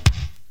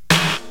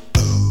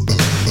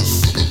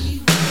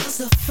 She was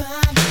the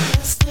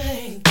finest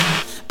thing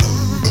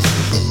I've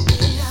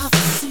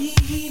ever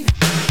seen.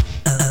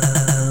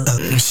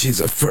 She's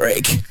a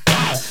freak.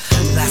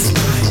 Last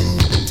night,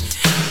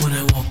 when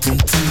I walked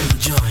into the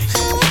joint,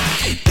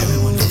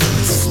 everyone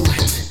felt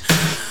sweat.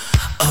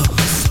 Oh,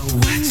 so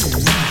wet.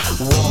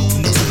 Walked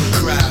into the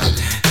crowd,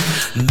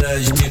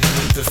 merged in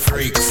with the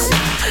freaks.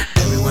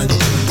 Everyone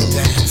doing the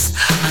dance.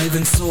 I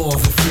even saw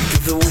the freak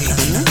of the week.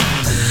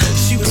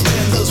 She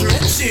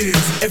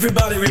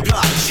Everybody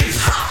replied, she's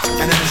hot.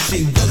 And as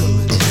she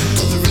wiggled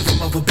to the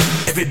rhythm of a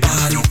beat,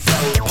 everybody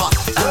fell apart.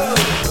 Oh,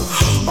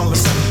 all of a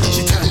sudden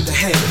she turned her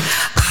head,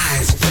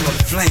 eyes full of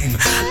flame.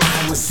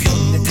 I was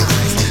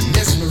hypnotized,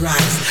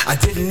 mesmerized. I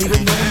didn't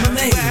even know my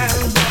name.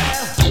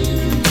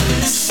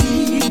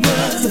 She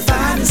was the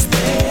finest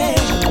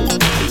thing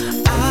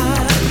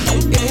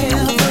I've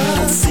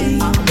ever seen.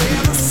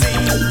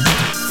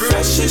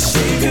 Fresh as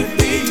she could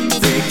be,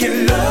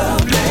 freaking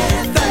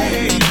lovely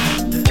thing.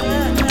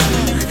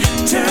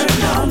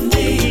 Turn on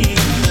me.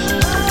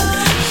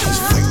 She's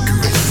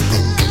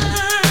freakeristic.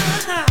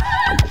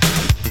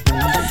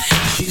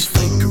 She's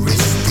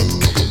freakeristic.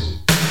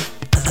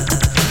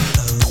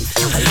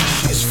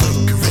 She's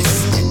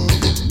freakeristic.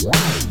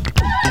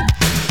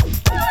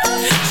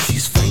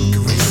 She's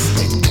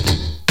freakeristic.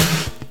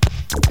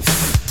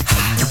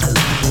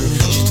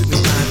 She took me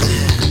by the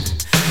hand,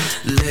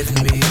 led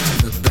me to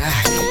the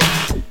back.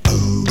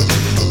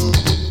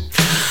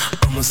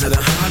 Almost had a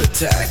heart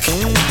attack.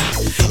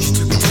 She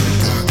took me to the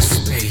dark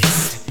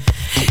space,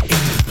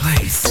 into the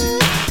place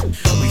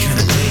we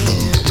kinda made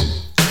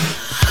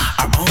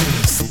our own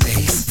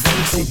space. Then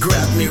she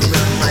grabbed me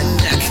around my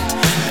neck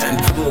and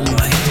pulled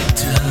my head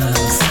to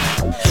hers.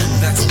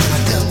 That's when I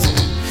felt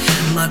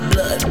my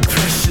blood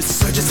pressure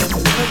surges and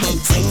will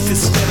take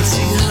this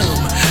fantasy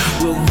home.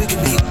 Well, we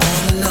can be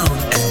all alone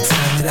and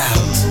turn it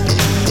out.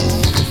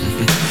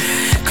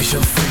 'Cause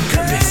you're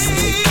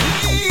freakeristic.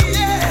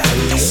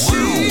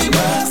 She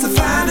was the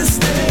finest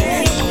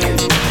thing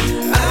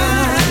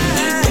I've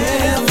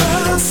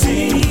ever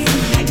seen.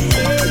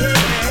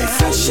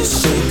 Fresh as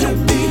she could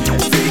be,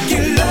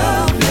 freaking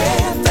lovely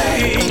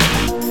thing.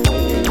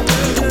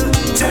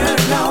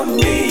 Turn on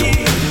me.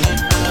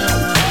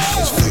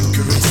 She's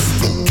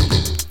freakeristic.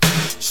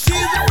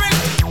 She's a freak.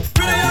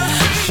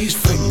 She's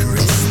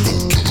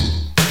freakeristic.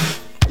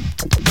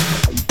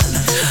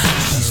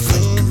 She's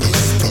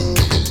freakeristic.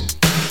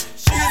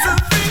 She's a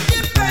freaky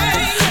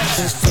thing.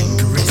 She's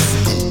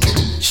freakeristic.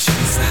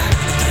 She's a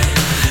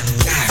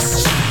yes.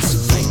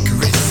 She's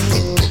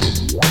freakeristic.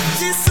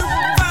 She's so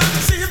fine.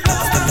 She's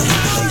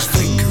she's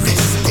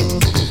freakeristic.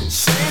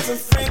 She's a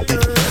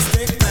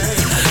freakeristic thing.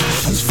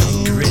 She's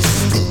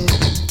freakeristic.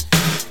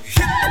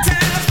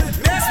 Hypnotized,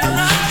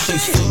 mesmerized.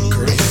 She's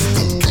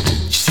freakeristic.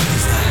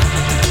 She's a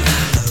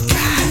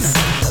yes.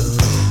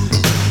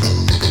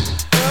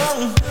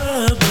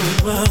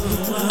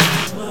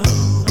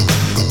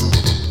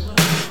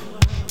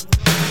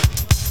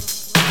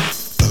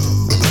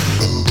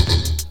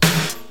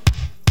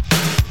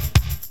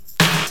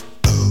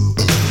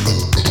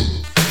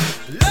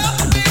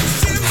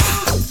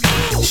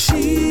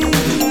 She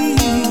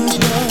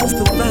was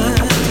the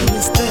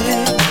finest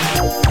thing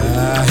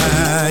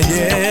I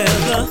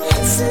ever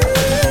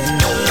seen.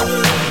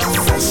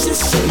 Fresh as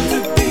she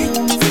could be,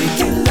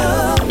 freaking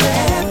lovely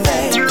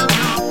thing.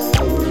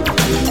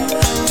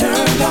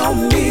 Turn on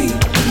me.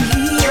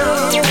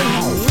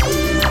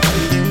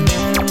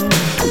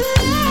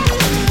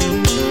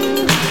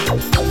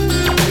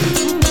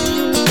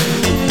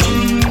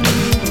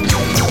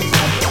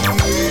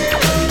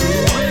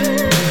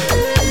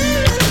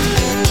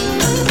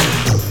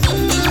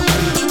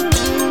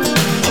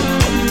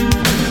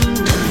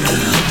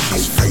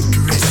 She's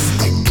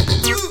freakeristic.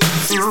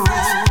 She's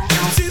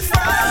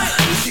right.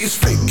 She's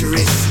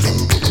freakeristic.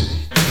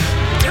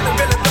 Never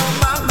really blow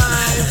my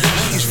mind.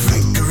 She's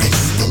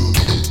freakeristic.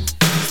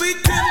 Sweet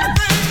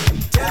Timothy.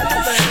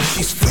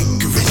 She's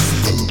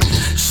freakeristic.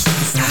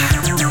 She's hot.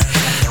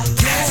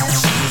 Yes,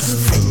 she's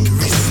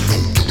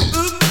freakeristic.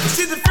 Ooh,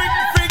 she's a freak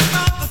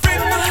of the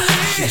freak.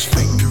 She's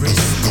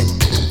freakeristic.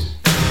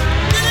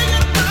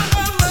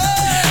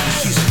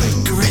 She's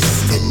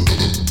freakeristic.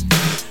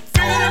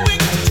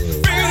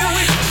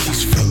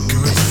 She's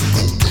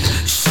freakeristic.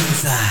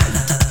 She's a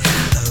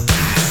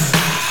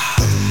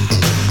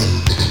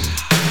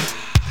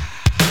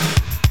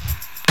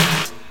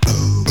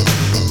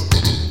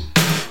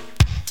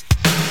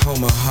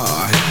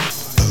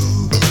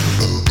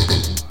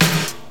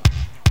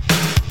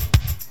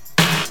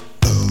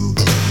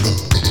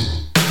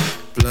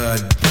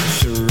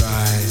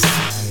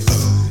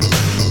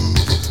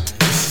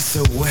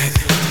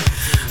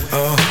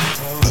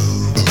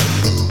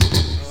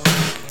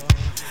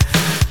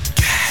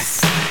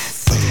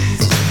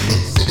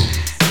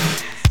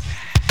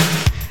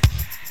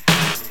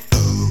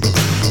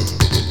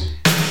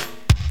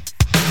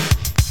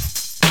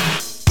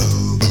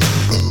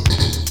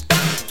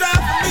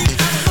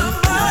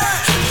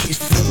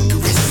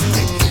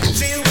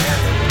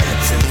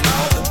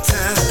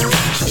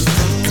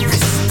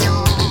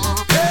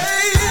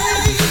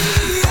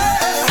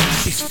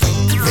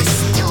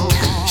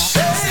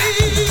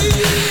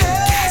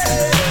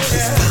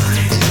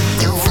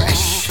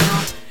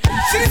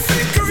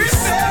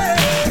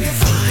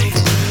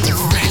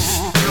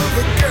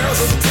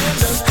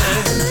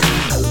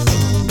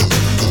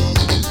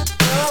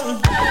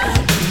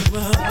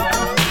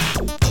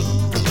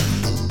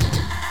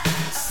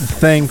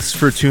Thanks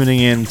for tuning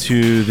in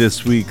to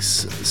this week's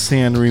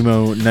San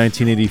Remo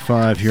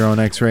 1985 here on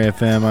X-Ray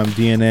FM. I'm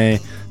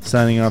DNA,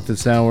 signing off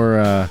this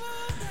hour,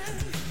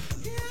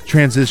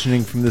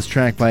 transitioning from this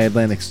track by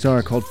Atlantic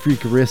Star called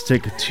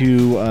Freakaristic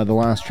to the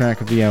last track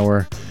of the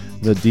hour,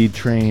 the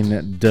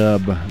D-Train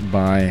dub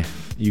by,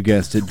 you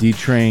guessed it,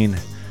 D-Train.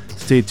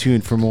 Stay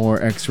tuned for more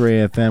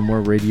X-Ray FM,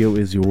 where radio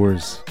is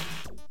yours.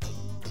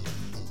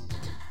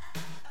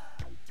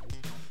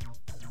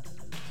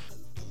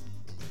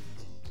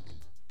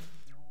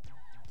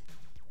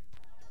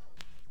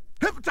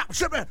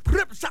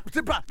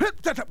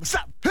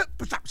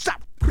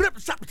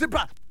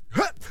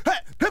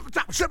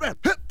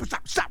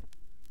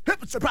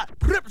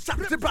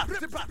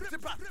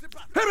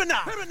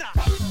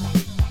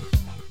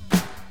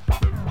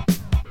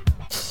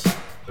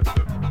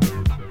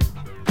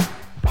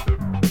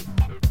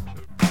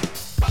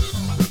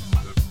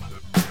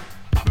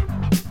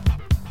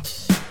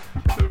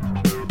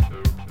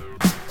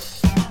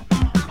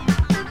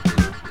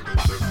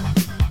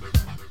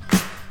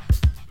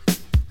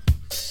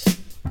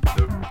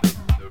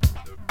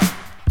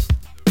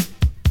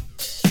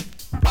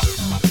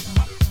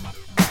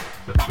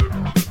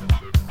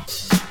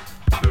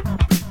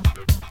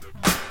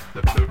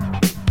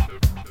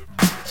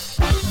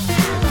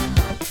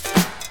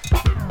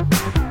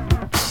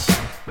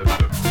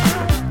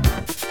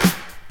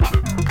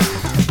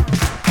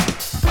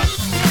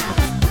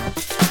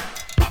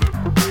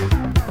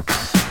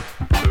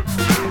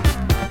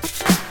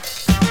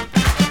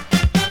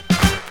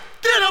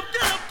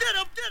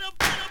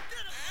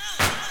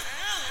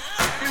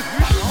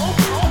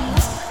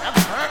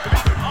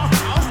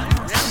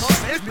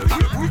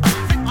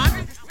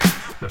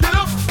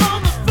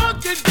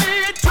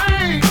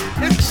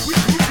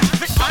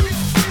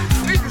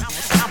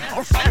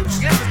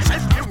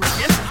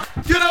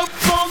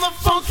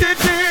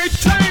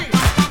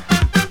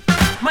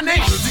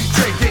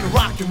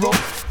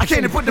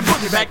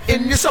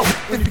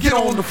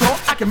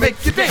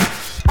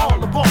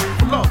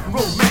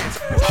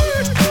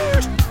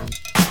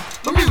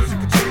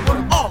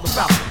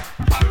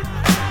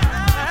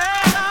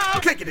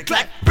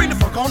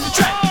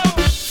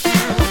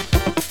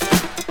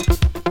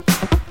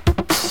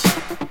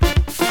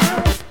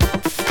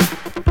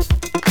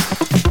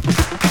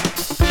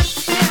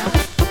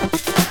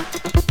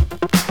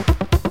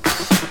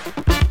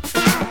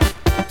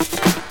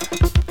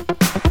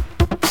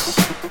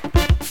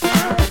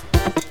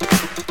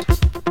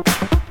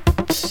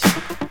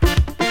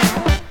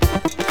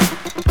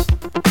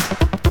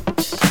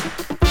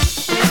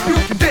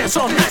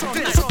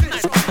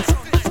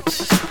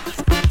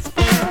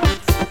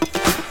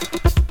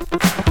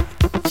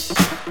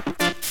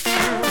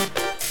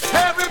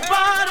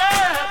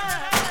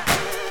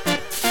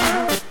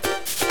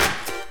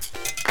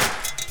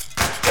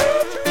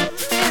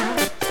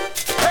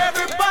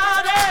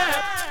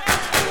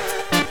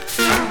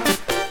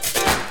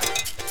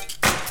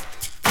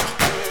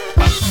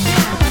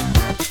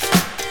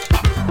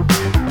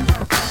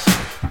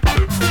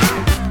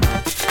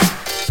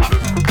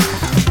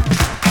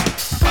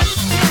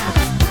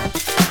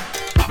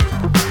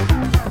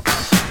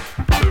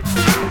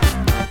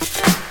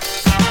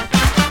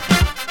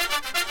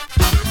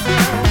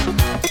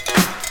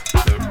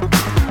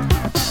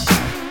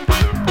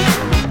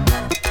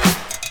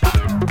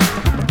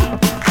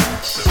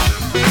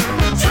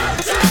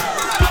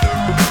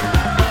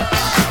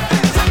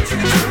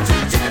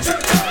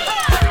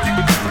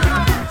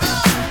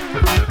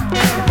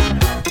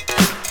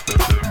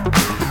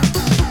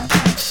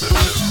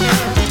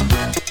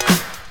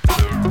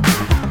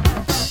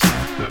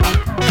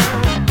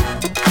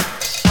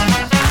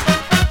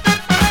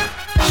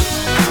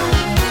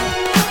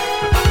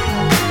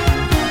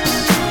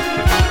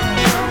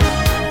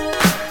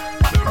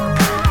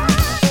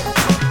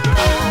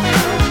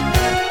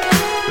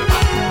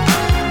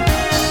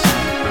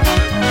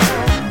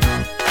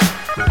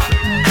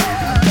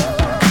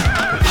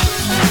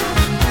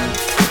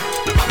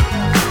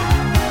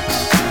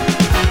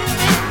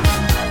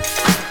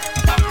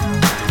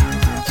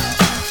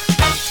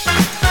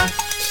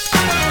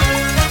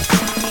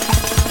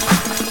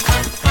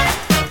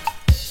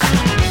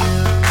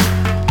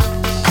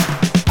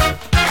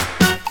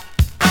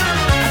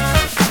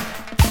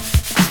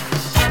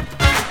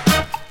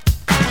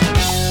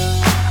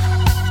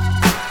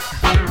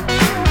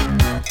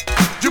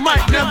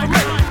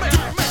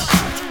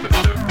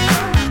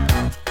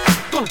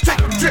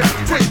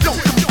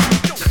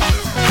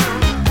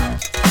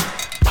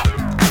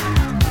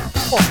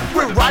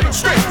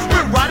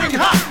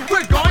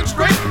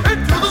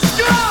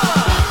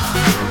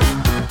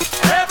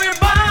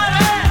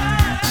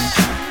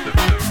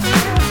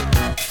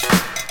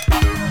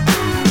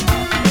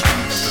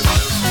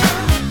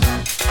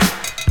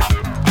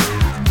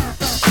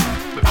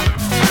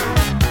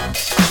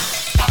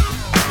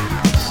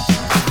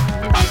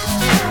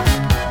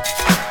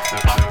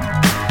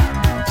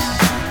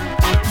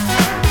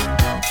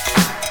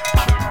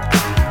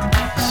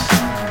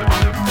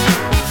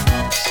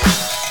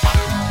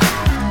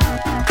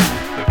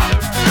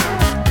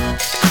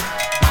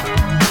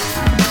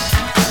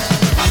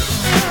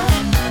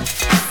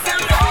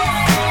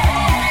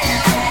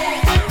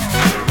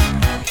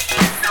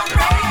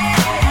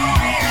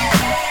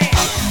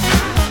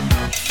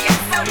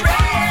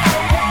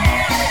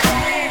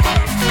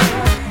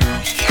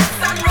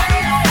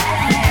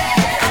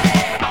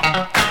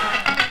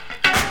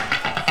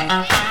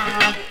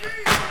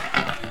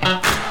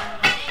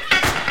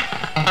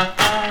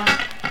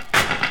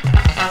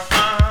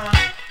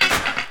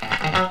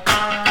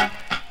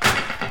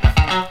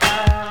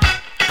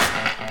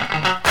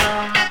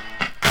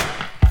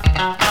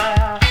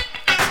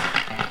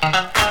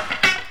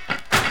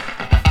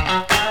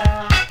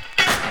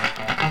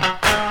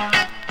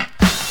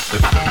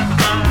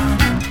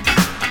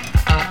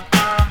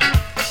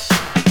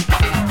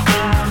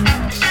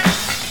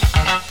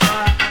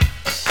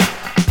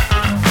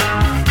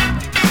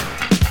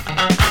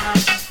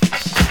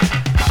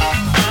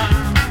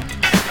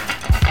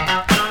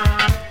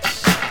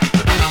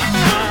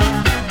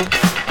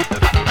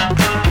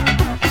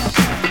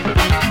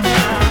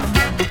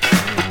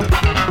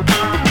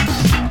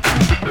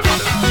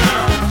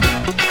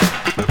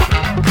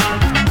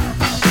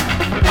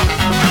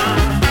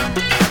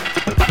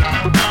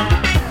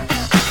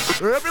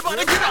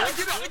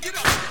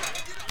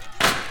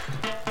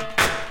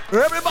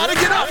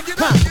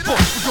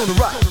 on the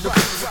rock.